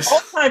before. Yes.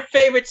 All-time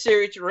favorite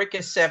series, Rick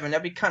is 7.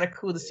 That'd be kind of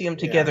cool to see them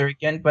together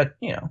again, but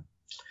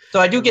So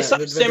I do get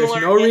something similar.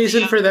 There's no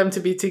reason for them to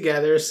be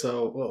together,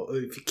 so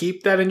if you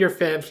keep that in your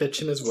fan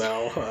fiction as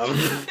well.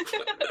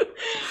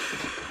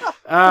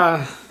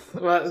 I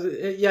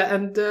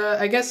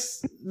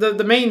guess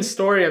the main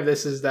story of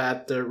this is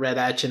that Red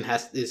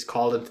Atchin is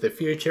called into the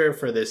future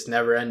for this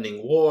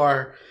never-ending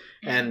war,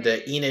 and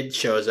Enid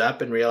shows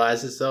up and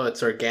realizes,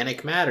 it's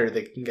organic matter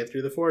that can get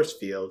through the force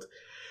field.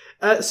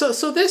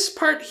 So this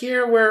part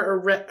here where a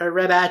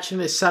Red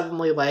Atchin is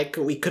suddenly like,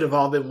 we could have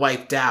all been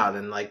wiped out,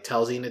 and like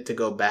tells Enid to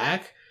go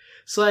back.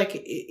 So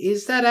like,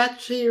 is that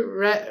actually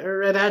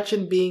Red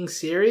Atchin being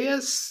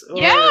serious?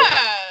 Or...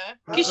 Yeah,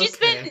 because she's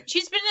been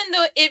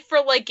in it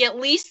for like at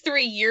least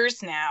 3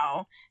 years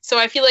now. So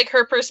I feel like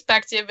her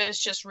perspective has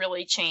just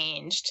really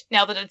changed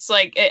now that it's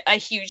like a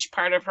huge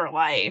part of her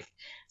life.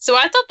 So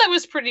I thought that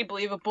was pretty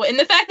believable. And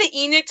the fact that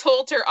Enid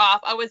told her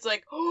off, I was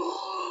like,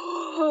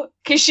 oh,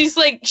 because she's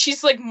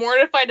like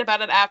mortified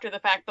about it after the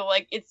fact. But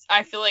like,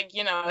 I feel like,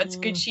 it's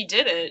good she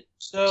did it.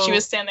 So she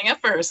was standing up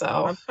for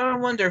herself. I'm trying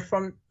to wonder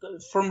from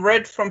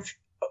Red from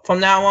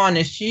now on,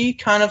 is she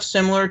kind of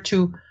similar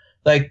to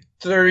like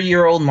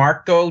 30-year-old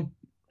Marco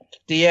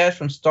Diaz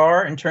from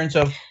Star in terms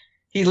of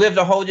he lived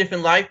a whole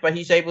different life, but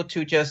he's able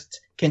to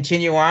just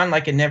continue on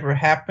like it never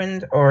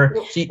happened, or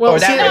she? Well,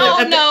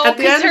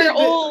 because her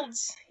old.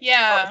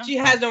 Yeah. Oh, she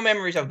has no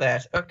memories of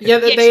that. Okay. Yeah,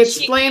 they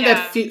explained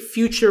that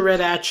future Red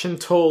Atchin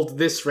told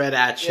this Red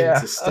Atchin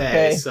to stay.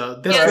 Okay. So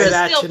this Red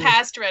Atchin still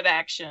past Red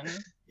Action.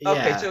 Yeah.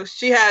 Okay, so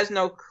she has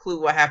no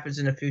clue what happens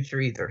in the future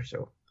either.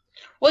 So.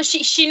 Well,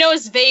 she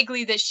knows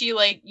vaguely that she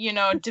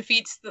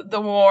defeats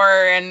the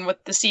war and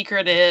what the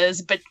secret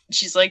is, but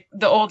she's like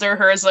the older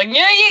her is like, you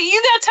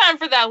got time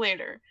for that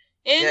later.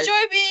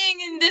 Enjoy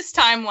being in this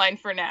timeline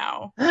for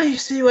now. Oh, you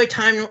see why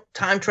time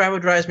travel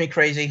drives me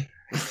crazy.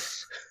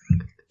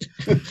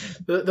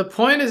 The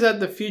point is that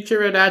the future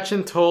Red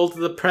Atchin told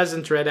the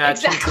present Red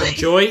Atchin to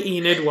enjoy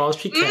Enid while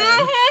she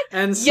can,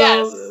 and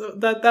so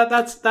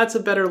that's a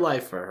better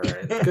life for her.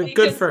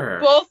 Good for her.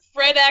 Both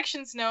Red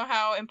Actions know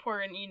how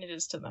important Enid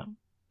is to them.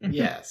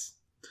 Yes.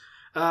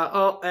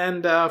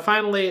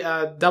 Finally,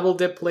 double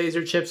dip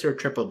laser chips or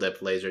triple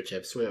dip laser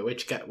chips?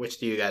 Which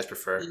do you guys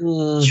prefer?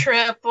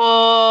 Triple,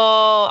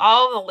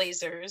 all the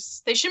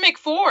lasers. They should make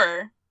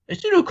 4. They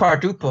should do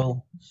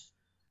quadruple.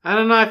 I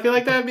don't know. I feel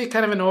like that would be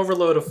kind of an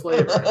overload of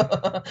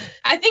flavor.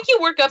 I think you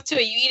work up to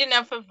it. You eat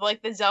enough of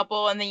like the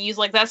double, and then you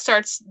like that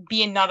starts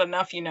being not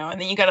enough, and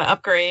then you got to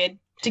upgrade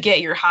to get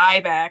your high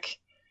back.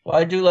 Well,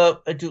 I do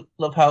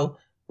love how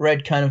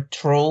Red kind of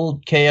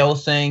trolled KO,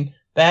 saying,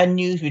 "Bad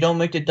news, we don't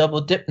make the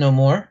double dip no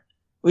more.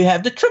 We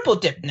have the triple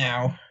dip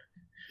now."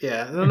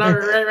 Yeah,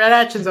 Red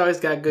Action's always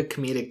got good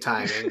comedic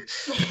timing.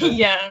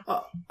 Yeah.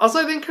 Also,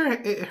 I think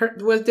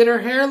did her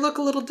hair look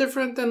a little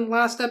different than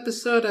last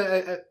episode?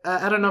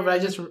 I don't know, but I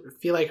just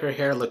feel like her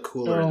hair looked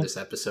cooler in this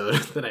episode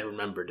than I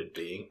remembered it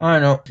being. I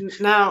know.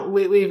 Now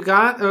we've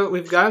gone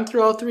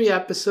through all 3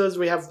 episodes.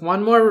 We have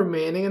one more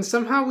remaining, and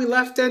somehow we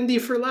left Dendy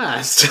for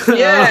last.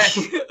 Yeah.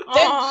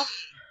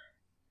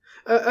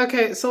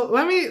 Okay, so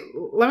let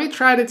me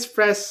try to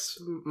express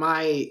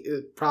my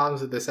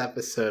problems with this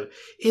episode.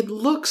 It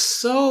looks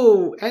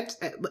so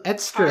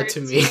extra to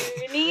me.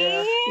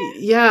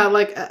 Yeah,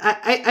 like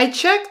I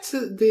checked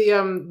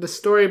the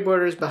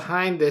storyboarders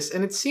behind this,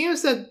 and it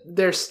seems that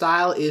their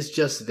style is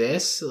just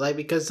this, like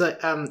because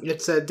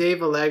it's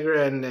Dave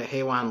Allegra and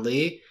Haewon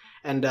Lee.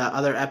 And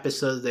other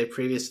episodes they've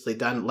previously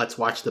done. Let's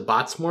watch the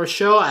Botsmore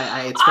show.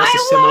 I expressed a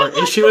similar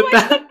issue with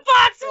that.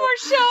 Botsmore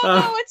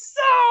show, it's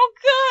so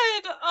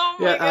good. Oh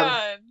my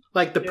god!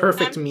 Like The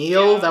Perfect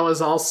Meal, that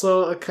was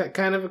also a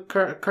kind of a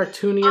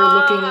cartoonier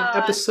looking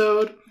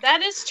episode.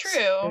 That is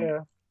true. Yeah.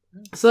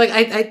 So like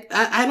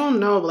I don't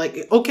know,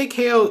 like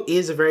OKKO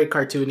is a very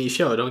cartoony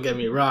show, don't get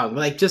me wrong,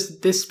 but like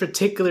just this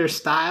particular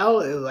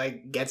style it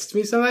like gets to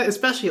me sometimes,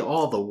 especially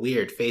all the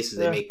weird faces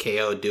they make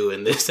KO do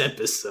in this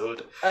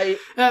episode.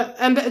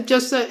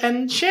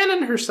 And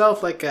Shannon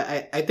herself, like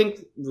I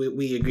think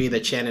we agree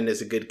that Shannon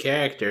is a good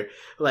character.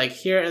 Like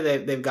here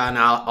they've gone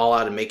all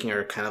out of making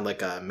her kind of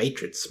like a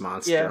Matrix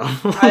monster. Yeah.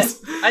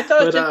 Almost. I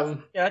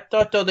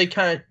thought though they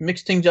kind of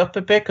mixed things up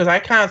a bit because I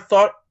kind of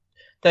thought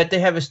that they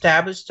have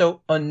established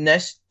so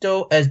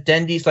Ernesto as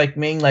Dendy's like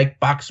main like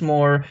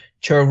Boxmore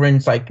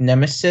children's like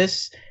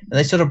nemesis, and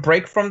they sort of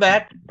break from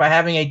that by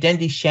having a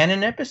Dendy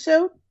Shannon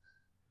episode.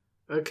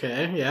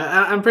 Okay,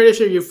 yeah, I'm pretty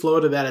sure you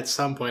floated that at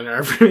some point in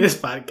our previous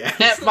podcast.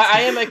 Yeah, but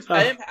I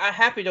am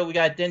happy though we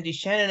got a Dendy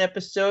Shannon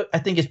episode. I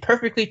think it's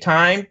perfectly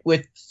timed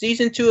with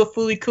season 2 of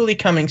Fooly Cooly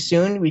coming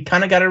soon. We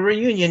kind of got a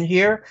reunion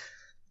here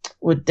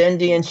with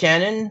Dendy and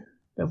Shannon.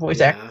 The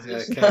voice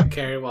actors.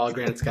 Carrie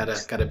Walgren's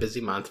got a busy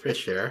month for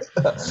sure.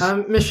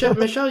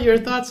 Michelle, your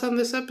thoughts on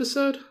this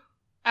episode?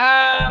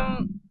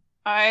 I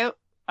like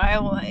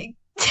Dendy.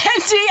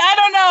 I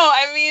don't know.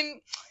 I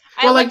mean,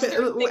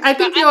 I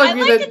think we all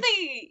agree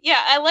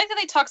I like that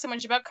they talk so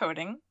much about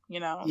coding.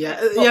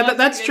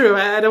 That's true.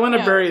 I don't want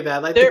to bury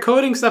that. Like the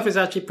coding stuff is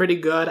actually pretty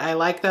good. I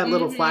like that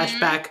little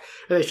flashback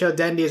where they show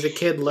Dendy as a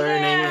kid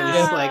learning, and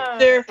it's like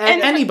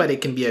anybody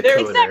can be a coder.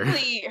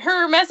 Exactly.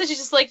 Her message is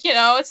just like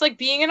it's like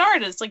being an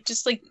artist. Like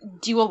just like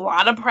do a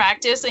lot of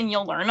practice, and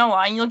you'll learn a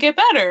lot, and you'll get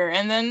better,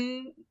 and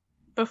then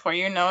before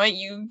you know it,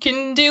 you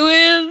can do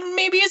it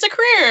maybe as a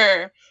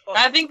career.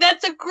 I think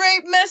that's a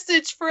great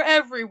message for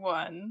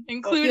everyone,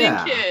 including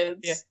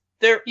kids.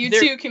 Yeah. You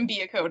too can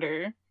be a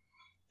coder.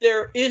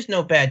 There is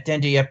no bad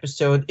Dendy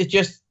episode. It's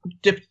just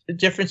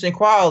difference in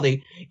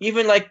quality.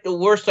 Even like the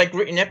worst like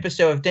written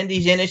episode, if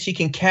Dendy's in it, she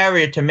can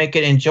carry it to make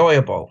it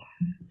enjoyable.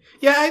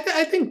 Yeah,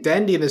 I think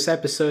Dendy in this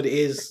episode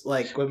is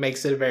like what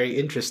makes it a very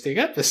interesting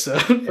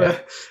episode.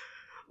 But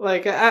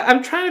like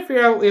I'm trying to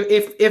figure out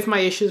if my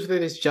issues with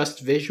it is just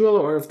visual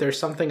or if there's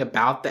something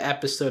about the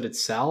episode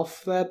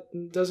itself that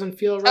doesn't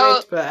feel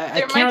right. But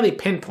I can't really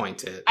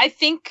pinpoint it. I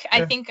think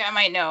I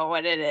might know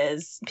what it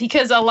is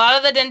because a lot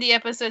of the Dendy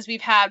episodes we've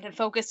had have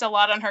focused a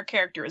lot on her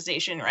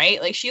characterization, right?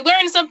 Like she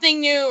learned something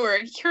new, or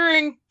her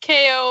and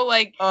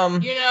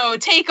KO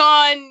take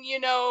on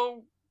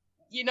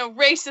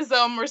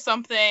racism or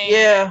something.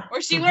 Yeah.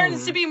 Or she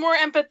learns to be more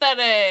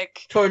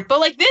empathetic. But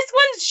like this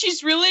one,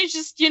 she's really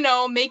just,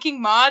 making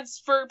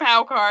mods for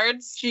POW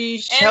cards.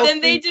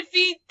 Then they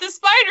defeat the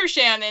Spider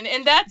Shannon.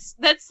 And that's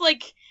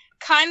like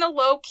kind of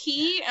low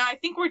key. And I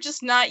think we're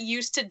just not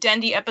used to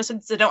Dendy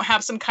episodes that don't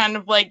have some kind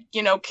of like,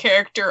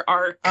 character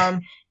arc.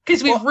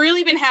 Because we've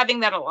really been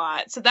having that a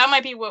lot. So that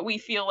might be what we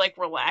feel like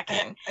we're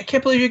lacking. I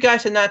can't believe you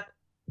guys have not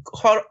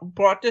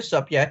brought this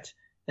up yet.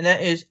 And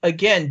that is,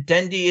 again,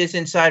 Dendy is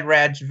inside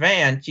Rad's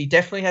van. She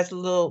definitely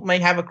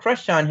might have a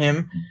crush on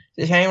him.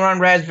 She's hanging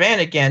around Rad's van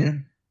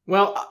again.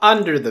 Well,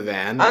 under the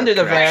van. Under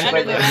the van,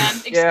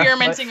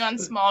 experimenting on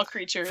small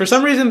creatures. For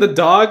some reason, the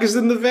dog is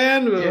in the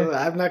van.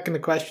 I'm not going to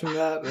question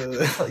that.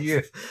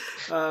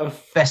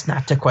 Best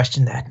not to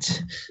question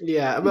that.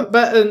 Yeah,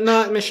 but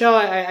no, Michelle,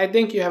 I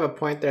think you have a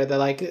point there. That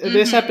like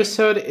this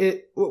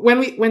episode,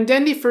 when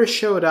Dendy first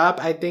showed up,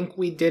 I think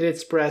we did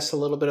express a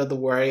little bit of the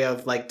worry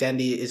of like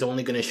Dendy is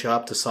only going to show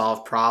up to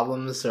solve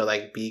problems or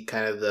like be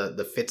kind of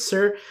the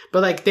fixer.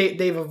 But like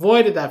they've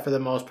avoided that for the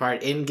most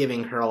part in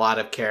giving her a lot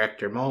of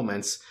character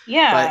moments.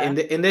 Yeah.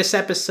 But in this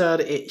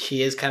episode,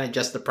 she is kind of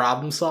just the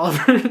problem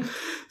solver.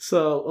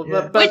 So,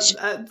 which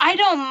I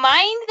don't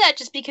mind that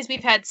just because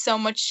we've had so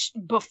much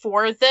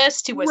before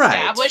this to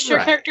establish her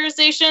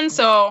characterization.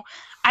 So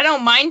I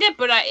don't mind it,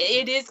 but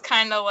it is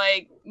kind of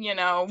like, you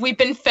know, we've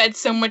been fed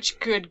so much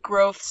good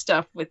growth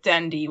stuff with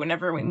Dendy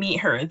whenever we meet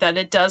her that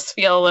it does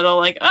feel a little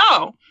like,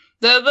 oh,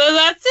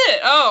 that's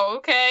it. Oh,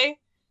 okay.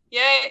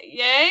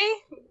 Yay.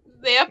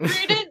 They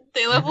upgraded.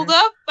 They leveled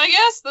up, I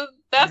guess.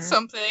 That's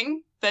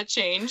something that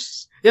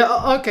changed.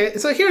 Yeah, okay.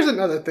 So here's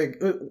another thing.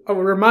 A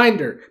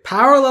reminder.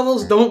 Power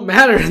levels don't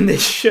matter in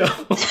this show.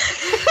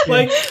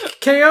 Like,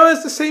 KO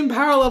is the same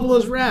power level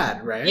as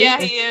Rad, right? Yeah,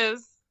 he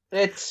is.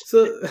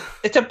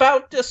 It's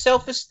about the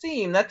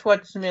self-esteem. That's what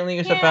it's mainly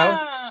is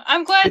about.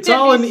 I'm glad it's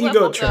all an Dendy's ego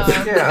leveled trip.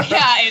 up.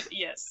 Yeah.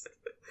 Yes.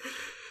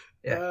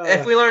 Yeah.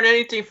 If we learn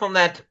anything from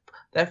that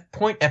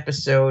point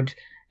episode,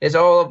 it's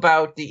all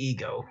about the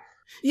ego.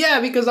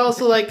 Yeah, because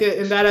also, like,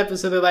 in that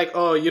episode, they're like,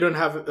 oh, you don't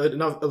have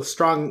enough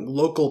strong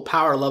local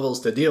power levels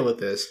to deal with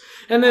this.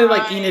 And then,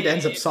 like, Enid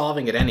ends up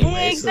solving it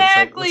anyway,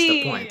 exactly. So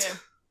it's like, what's the point?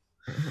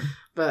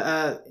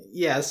 But,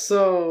 yeah,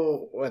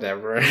 so,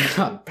 whatever,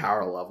 on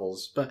power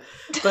levels. But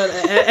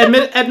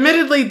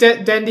admittedly,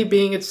 Dendy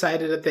being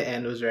excited at the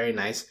end was very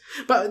nice.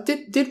 But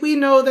did we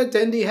know that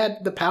Dendy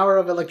had the power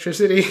of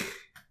electricity?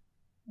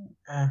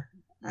 I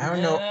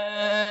don't know.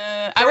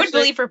 I would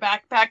believe her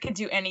backpack could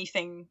do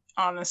anything,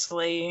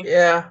 honestly.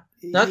 Yeah.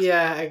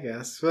 Yeah, I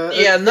guess. But,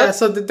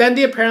 so the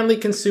Dendy apparently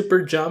can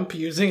super jump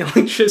using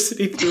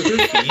electricity through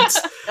her feet.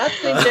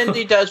 Nothing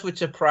Dendy does would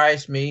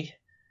surprise me.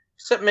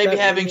 Except maybe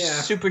having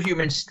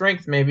superhuman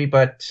strength, maybe,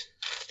 but...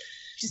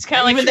 She's kind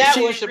of like, even that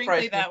would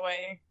surprise me. That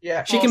way.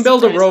 Yeah. She can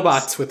build a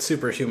robot with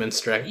superhuman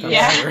strength, I'm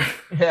sure.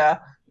 Yeah.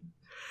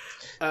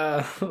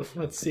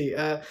 Let's see.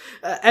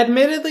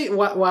 Admittedly,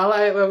 while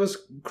I was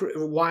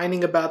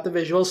whining about the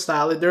visual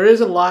style, there is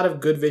a lot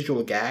of good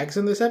visual gags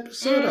in this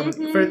episode.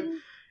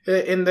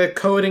 In the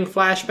coding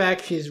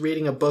flashback, she's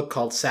reading a book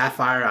called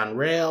Sapphire on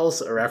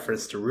Rails, a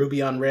reference to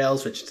Ruby on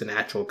Rails, which is an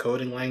actual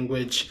coding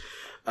language.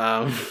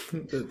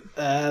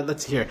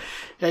 Let's see here.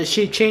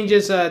 She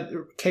changes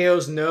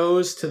KO's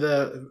nose to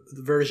the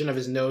version of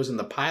his nose in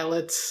the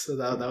pilot. So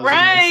that was a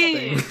nice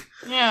thing.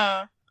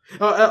 Yeah.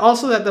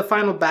 Also, that the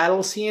final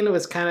battle scene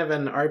was kind of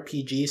an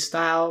RPG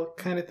style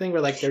kind of thing,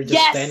 where like they're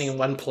just standing in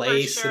one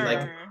place and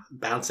like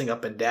bouncing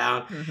up and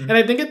down. Mm-hmm. And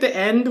I think at the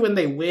end, when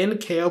they win,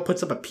 KO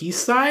puts up a peace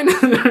sign.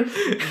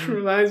 It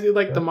reminds me of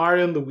like the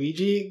Mario and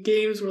Luigi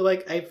games, where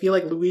like I feel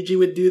like Luigi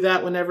would do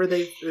that whenever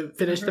they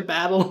finish the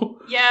battle.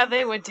 Yeah,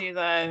 they would do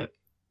that.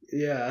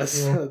 Yeah,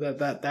 so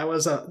that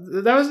was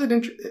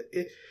an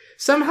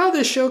somehow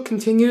the show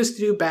continues to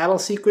do battle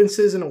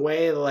sequences in a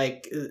way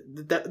like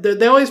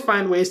they always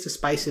find ways to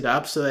spice it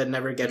up so that it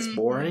never gets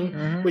boring,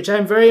 which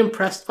I'm very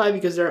impressed by,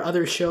 because there are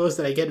other shows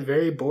that I get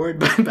very bored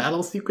by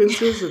battle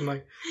sequences, and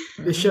like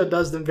this show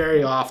does them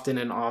very often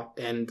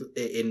and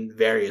in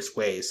various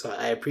ways. So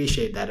I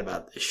appreciate that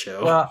about this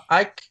show. Well,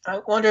 I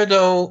wonder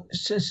though,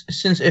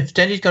 since if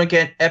Dendy's gonna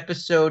get an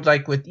episode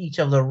like with each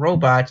of the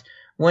robots,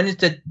 when is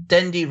the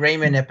Dendy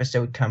Raymond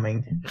episode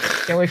coming?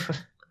 Can't wait for.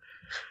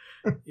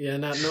 Yeah,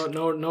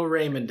 no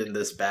Raymond in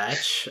this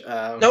batch.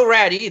 No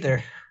Rad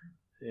either.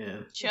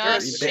 Yeah,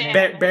 just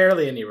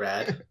barely any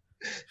Rad.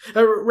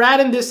 Rad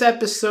in this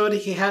episode,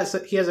 he has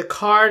a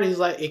card. He's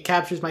like, it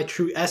captures my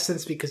true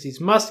essence because he's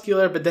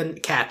muscular. But then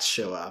cats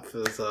show up.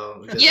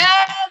 So the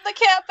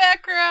cat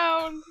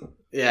background.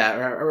 Yeah,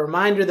 a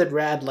reminder that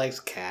Rad likes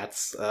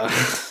cats,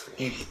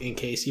 in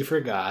case you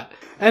forgot.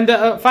 And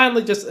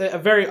finally, just a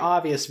very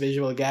obvious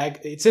visual gag.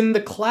 It's in the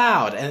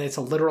cloud, and it's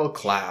a literal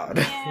cloud.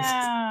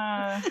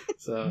 Yeah.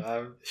 So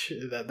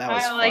that was fun.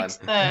 I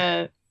liked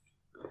that.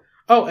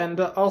 Oh, and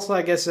also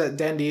I guess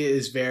Dendy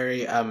is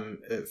very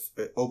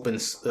open,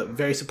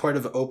 very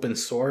supportive of open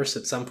source.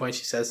 At some point,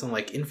 she says something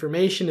like,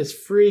 "Information is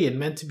free and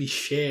meant to be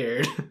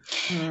shared."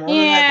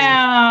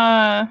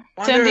 Yeah,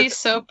 Dendy's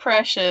so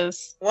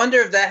precious. Wonder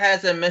if that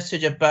has a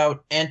message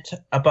about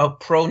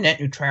pro net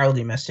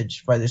neutrality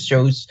message by the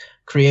show's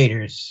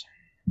creators.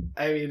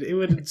 I mean, it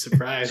wouldn't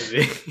surprise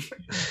me.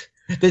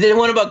 They didn't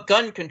want about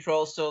gun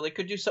control, so they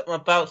could do something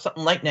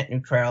like net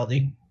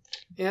neutrality.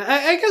 Yeah,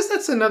 I guess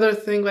that's another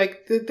thing.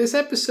 Like, this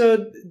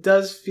episode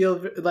does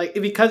feel like,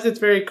 because it's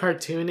very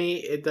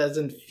cartoony, it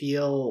doesn't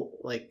feel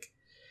like...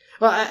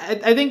 Well,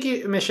 I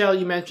think, Michelle,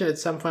 you mentioned at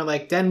some point,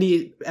 like,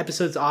 Dendy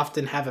episodes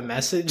often have a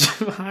message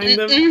behind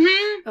them.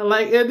 Mm-hmm.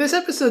 Like, this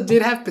episode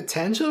did have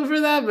potential for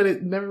that, but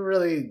it never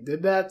really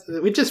did that,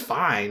 which is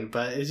fine,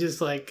 but it's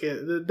just like,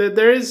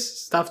 there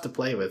is stuff to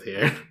play with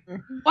here. Well,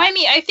 I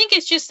mean, I think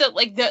it's just that,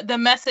 like, the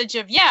message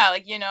of,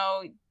 like, you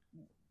know...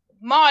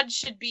 mods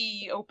should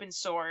be open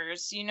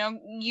source, you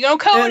know,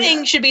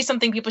 coding should be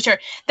something people share.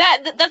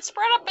 That's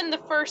brought up in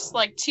the first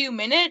like 2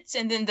 minutes,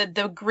 and then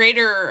the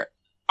greater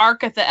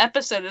arc of the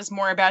episode is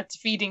more about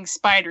defeating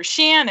Spider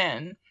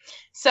Shannon.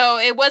 So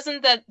it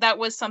wasn't that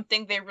was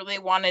something they really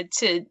wanted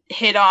to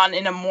hit on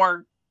in a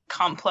more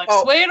complex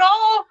way at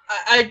all.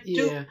 I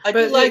do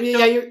like.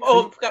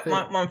 I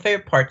forgot my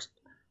favorite parts.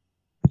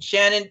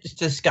 Shannon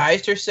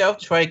disguised herself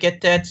to try to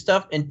get that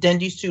stuff, and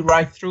Dendy flew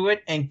right through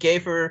it and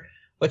gave her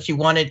what she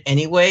wanted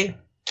anyway.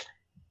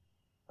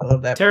 I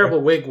love that.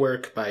 Terrible wig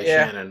work by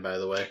Yeah. Shannon, by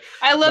the way.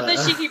 I love that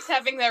she keeps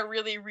having that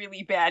really,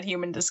 really bad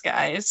human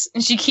disguise,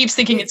 and she keeps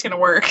thinking it's gonna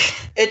work.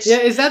 It's. Yeah,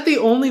 is that the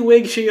only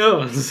wig she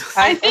owns?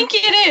 I think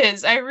it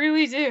is. I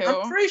really do.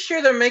 I'm pretty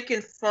sure they're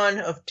making fun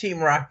of Team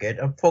Rocket,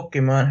 of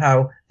Pokemon,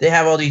 how they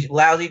have all these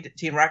lousy.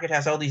 Team Rocket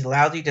has all these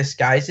lousy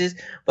disguises,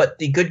 but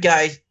the good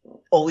guys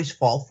always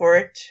fall for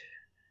it.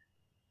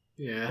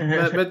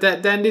 Yeah, but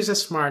Dendy's a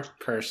smart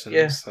person,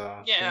 Yeah.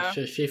 so Yeah.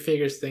 she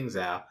figures things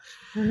out.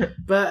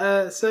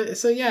 But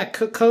so yeah,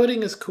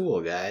 coding is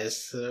cool,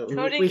 guys.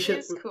 Coding we should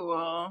is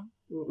cool.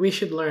 we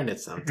should learn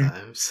it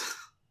sometimes.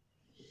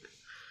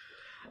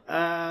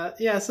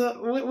 Yeah.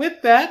 So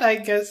with that, I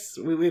guess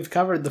we've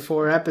covered the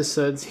 4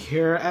 episodes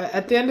here.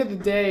 At the end of the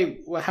day,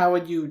 how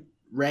would you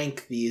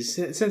rank these?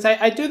 Since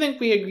I do think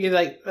we agree,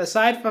 like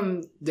aside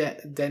from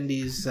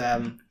Dendy's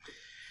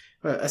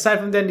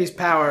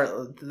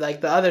power,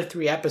 like the other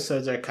 3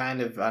 episodes are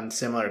kind of on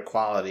similar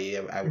quality,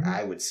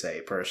 I would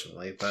say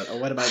personally. But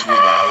what about you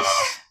guys?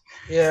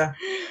 Yeah.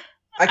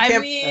 I I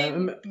can't.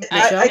 mean,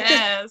 Michelle? I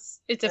guess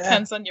it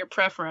depends on your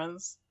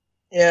preference.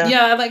 Yeah.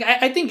 Yeah, like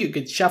I think you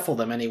could shuffle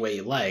them any way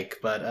you like,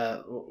 but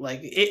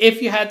like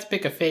if you had to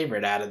pick a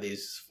favorite out of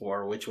these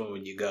 4, which one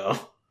would you go?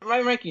 My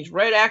rankings: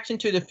 Red Action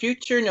to the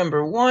Future,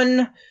 number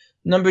 1.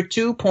 Number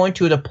 2, Point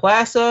to the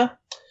Plaza.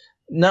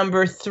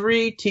 Number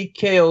 3,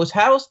 TKO's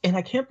House. And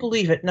I can't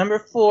believe it, number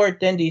 4,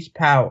 Dendy's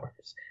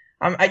Powers.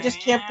 I just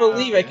can't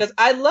believe it, because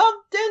I love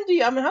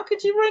Dendy. I mean, how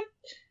could you rank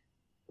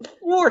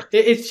 4th?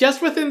 It's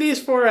just within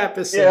these 4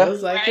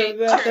 episodes. Yeah. Like, Right.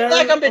 they're- I feel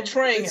like I'm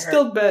betraying It's her.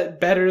 still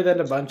better than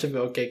a bunch of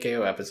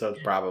OKKO episodes,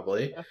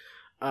 probably.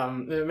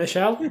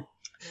 Michelle?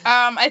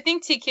 I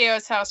think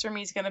TKO's House for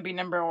me is gonna be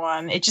number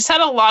 1. It just had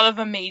a lot of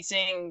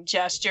amazing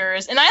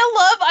gestures, and I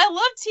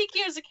love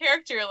TKO as a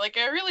character. Like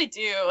I really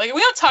do. Like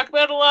we don't talk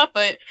about it a lot,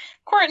 but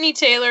Courtney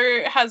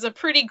Taylor has a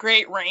pretty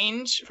great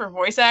range for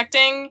voice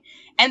acting,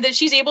 and that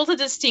she's able to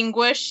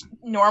distinguish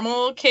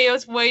normal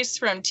KO's voice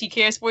from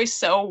TKO's voice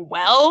so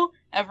well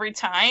every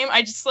time.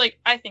 I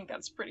think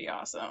that's pretty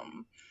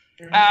awesome.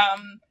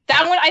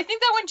 I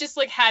think that one just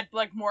like had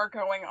like more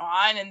going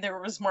on, and there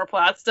was more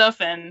plot stuff,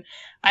 and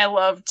I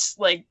loved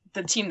like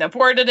the team that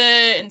boarded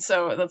it, and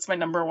so that's my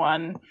number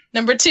 1.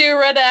 Number 2,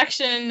 Red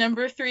Action.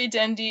 Number 3,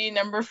 Dendy.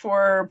 Number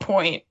 4,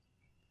 Point.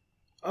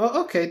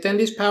 Oh, okay.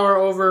 Dendy's power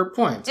over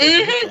points.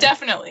 Mm-hmm,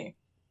 definitely.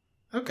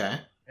 Okay.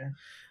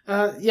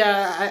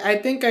 Yeah. I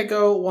think I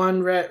go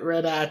 1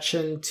 red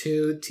action,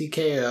 2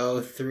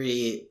 TKO,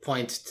 3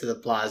 points to the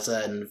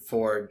plaza, and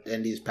 4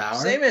 Dendy's power.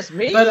 Same as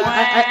me. But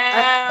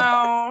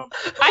Wow.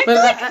 I feel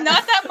like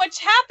not that much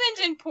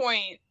happened in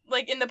Point,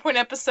 like in the Point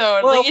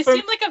episode. Well, like it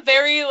seemed like a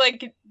very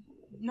like.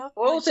 Nothing,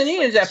 Well, it's an just,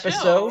 Enid's like,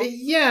 episode. chill.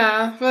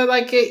 Yeah, but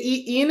like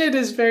Enid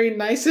is very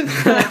nice in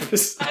that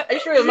episode.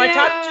 Actually, my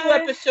top 2 Yeah.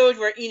 episodes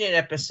were Enid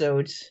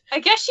episodes. I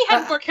guess she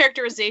had more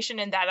characterization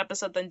in that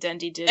episode than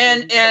Dendy did.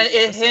 And in the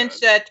it episode.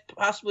 hints at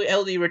possibly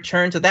Ellie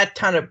returns, so that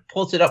kind of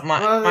pulls it up my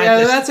Yeah,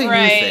 list. that's a you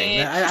Right.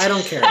 thing. I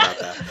don't care about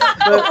that. But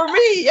But, for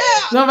me, yeah.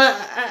 no, but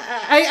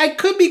I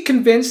could be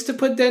convinced to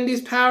put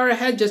Dendy's power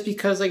ahead just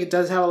because like it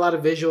does have a lot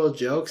of visual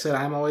jokes, and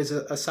I'm always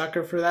a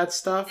sucker for that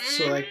stuff.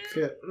 So like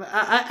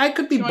I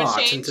could be You wanna bought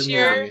change into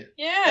your? moving it.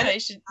 Yeah, you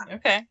should.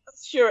 Okay.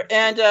 Sure,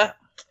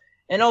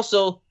 and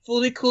also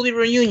Fooly Cooly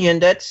Reunion.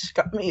 That's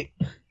got me.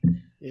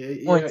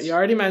 You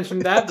already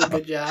mentioned that. But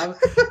good job.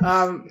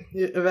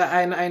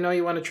 I know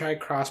you want to try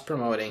cross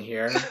promoting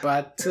here,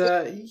 but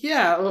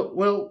yeah,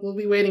 we'll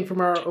be waiting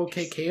for our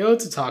OKKO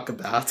to talk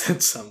about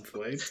at some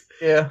point.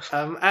 Yeah.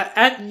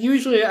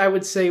 Usually I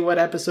would say what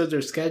episodes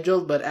are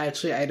scheduled, but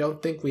actually I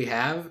don't think we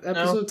have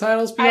episode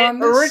titles I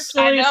beyond this.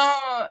 originally-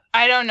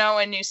 I don't know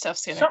when new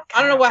stuff's gonna. I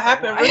don't know what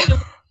come out happened. for a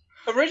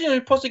while. Originally, we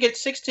were supposed to get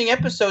 16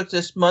 episodes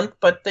this month,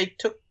 but they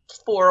took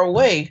 4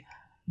 away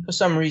for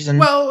some reason.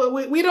 Well,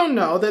 we don't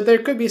know that there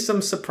could be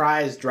some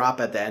surprise drop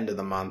at the end of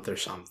the month or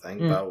something,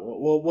 but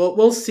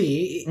we'll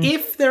see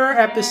if there are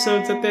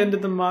episodes at the end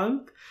of the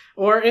month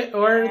or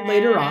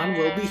later on.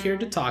 We'll be here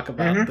to talk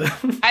about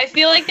them. I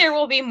feel like there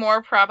will be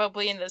more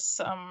probably in the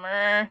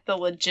summer, the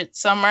legit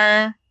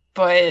summer,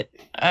 but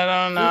I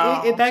don't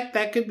know.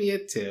 That could be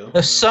it too.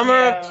 the summer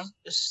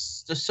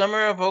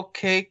Yeah. of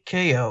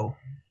OKKO.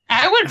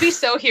 I would be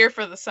so here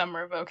for the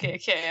summer of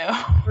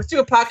OKKO. Let's do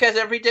a podcast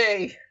every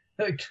day.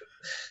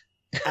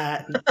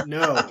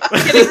 No.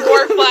 Getting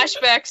more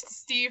flashbacks to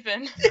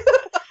Steven.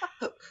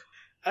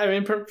 I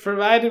mean,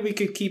 provided we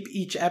could keep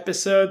each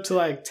episode to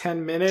like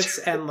 10 minutes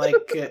and like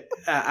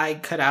I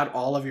cut out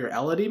all of your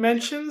Elodie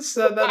mentions.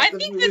 I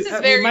think this is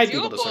very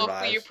doable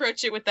if we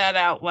approach it with that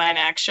outline,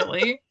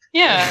 actually.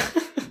 Yeah.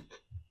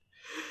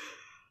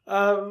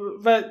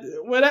 But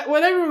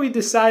whatever we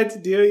decide to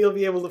do, you'll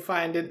be able to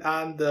find it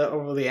on the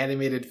Overly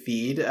Animated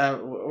feed.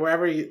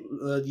 Wherever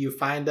you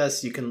find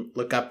us, you can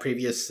look up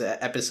previous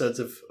episodes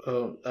of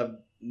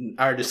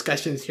our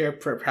discussions here.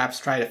 Perhaps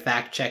try to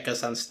fact check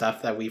us on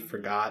stuff that we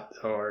forgot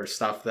or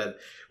stuff that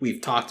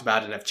we've talked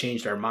about and have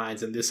changed our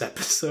minds in this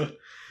episode.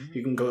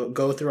 You can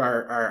go through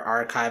our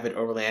archive at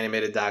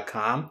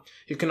overlyanimated.com.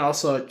 You can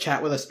also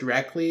chat with us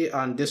directly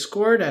on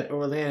Discord at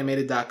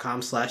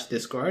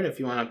overlyanimated.com/Discord if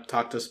you want to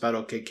talk to us about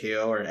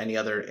OKKO or any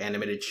other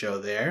animated show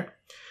there.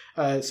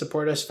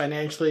 Support us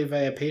financially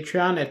via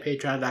Patreon at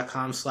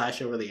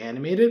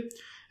patreon.com/overlyanimated.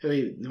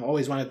 We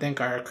always want to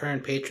thank our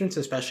current patrons,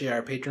 especially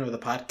our patron of the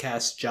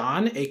podcast,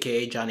 John,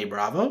 aka Johnny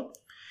Bravo.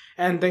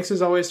 And thanks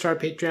as always to our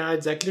Patreon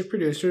executive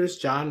producers,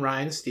 John,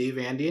 Ryan, Steve,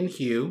 Andy, and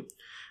Hugh.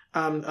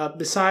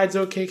 Besides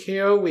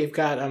OKKO, we've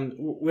got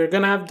we're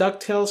gonna have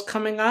DuckTales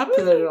coming up.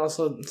 There are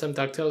also some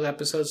DuckTales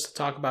episodes to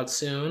talk about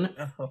soon.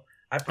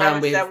 I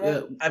promise that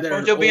won't. I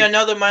promise there'll be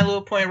another My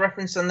Little Pony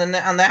reference on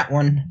that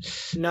one.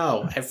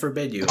 No, I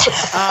forbid you.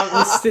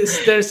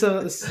 There's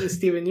some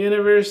Steven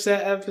Universe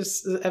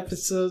episodes,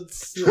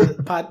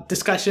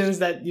 discussions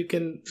that you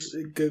can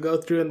go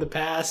through in the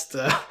past.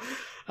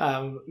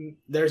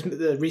 There's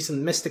the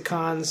recent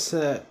Mysticons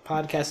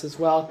podcast as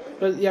well.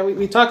 But yeah,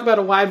 we talk about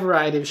a wide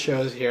variety of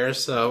shows here,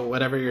 so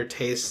whatever your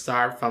tastes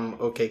are from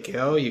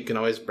OKKO, you can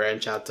always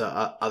branch out to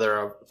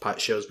other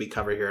shows we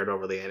cover here at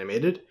Overly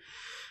Animated.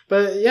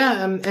 But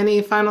yeah,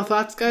 any final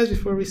thoughts, guys,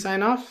 before we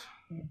sign off?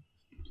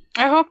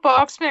 I hope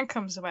Boxman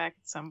comes back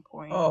at some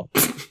point. Oh,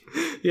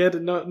 yeah,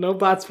 no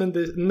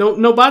Botsman,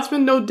 no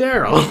Botsman, no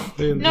Daryl.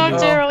 No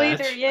Daryl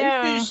either.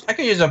 Yeah, I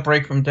could use a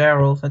break from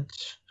Daryl.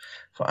 That's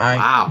fine.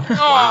 Wow.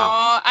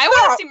 Wow. I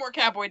want to see more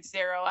Cowboys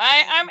Daryl.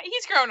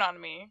 He's grown on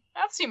me.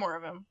 I'll see more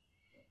of him.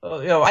 I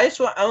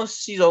want to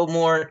see a little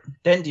more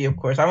Dendy, of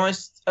course. I want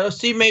to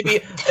see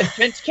maybe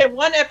can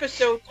one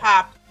episode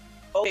top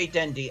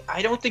Dendy.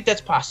 I don't think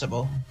that's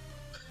possible.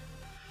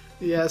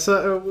 Yeah,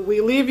 so we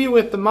leave you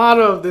with the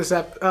motto of this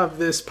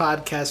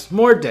podcast: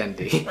 more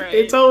Dendy. Right.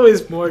 It's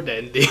always more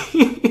Dendy.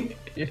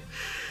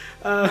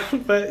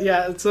 But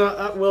yeah,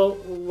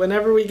 so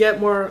whenever we get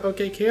more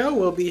OKKO,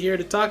 we'll be here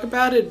to talk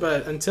about it.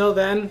 But until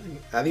then,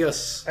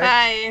 adios.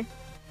 Bye.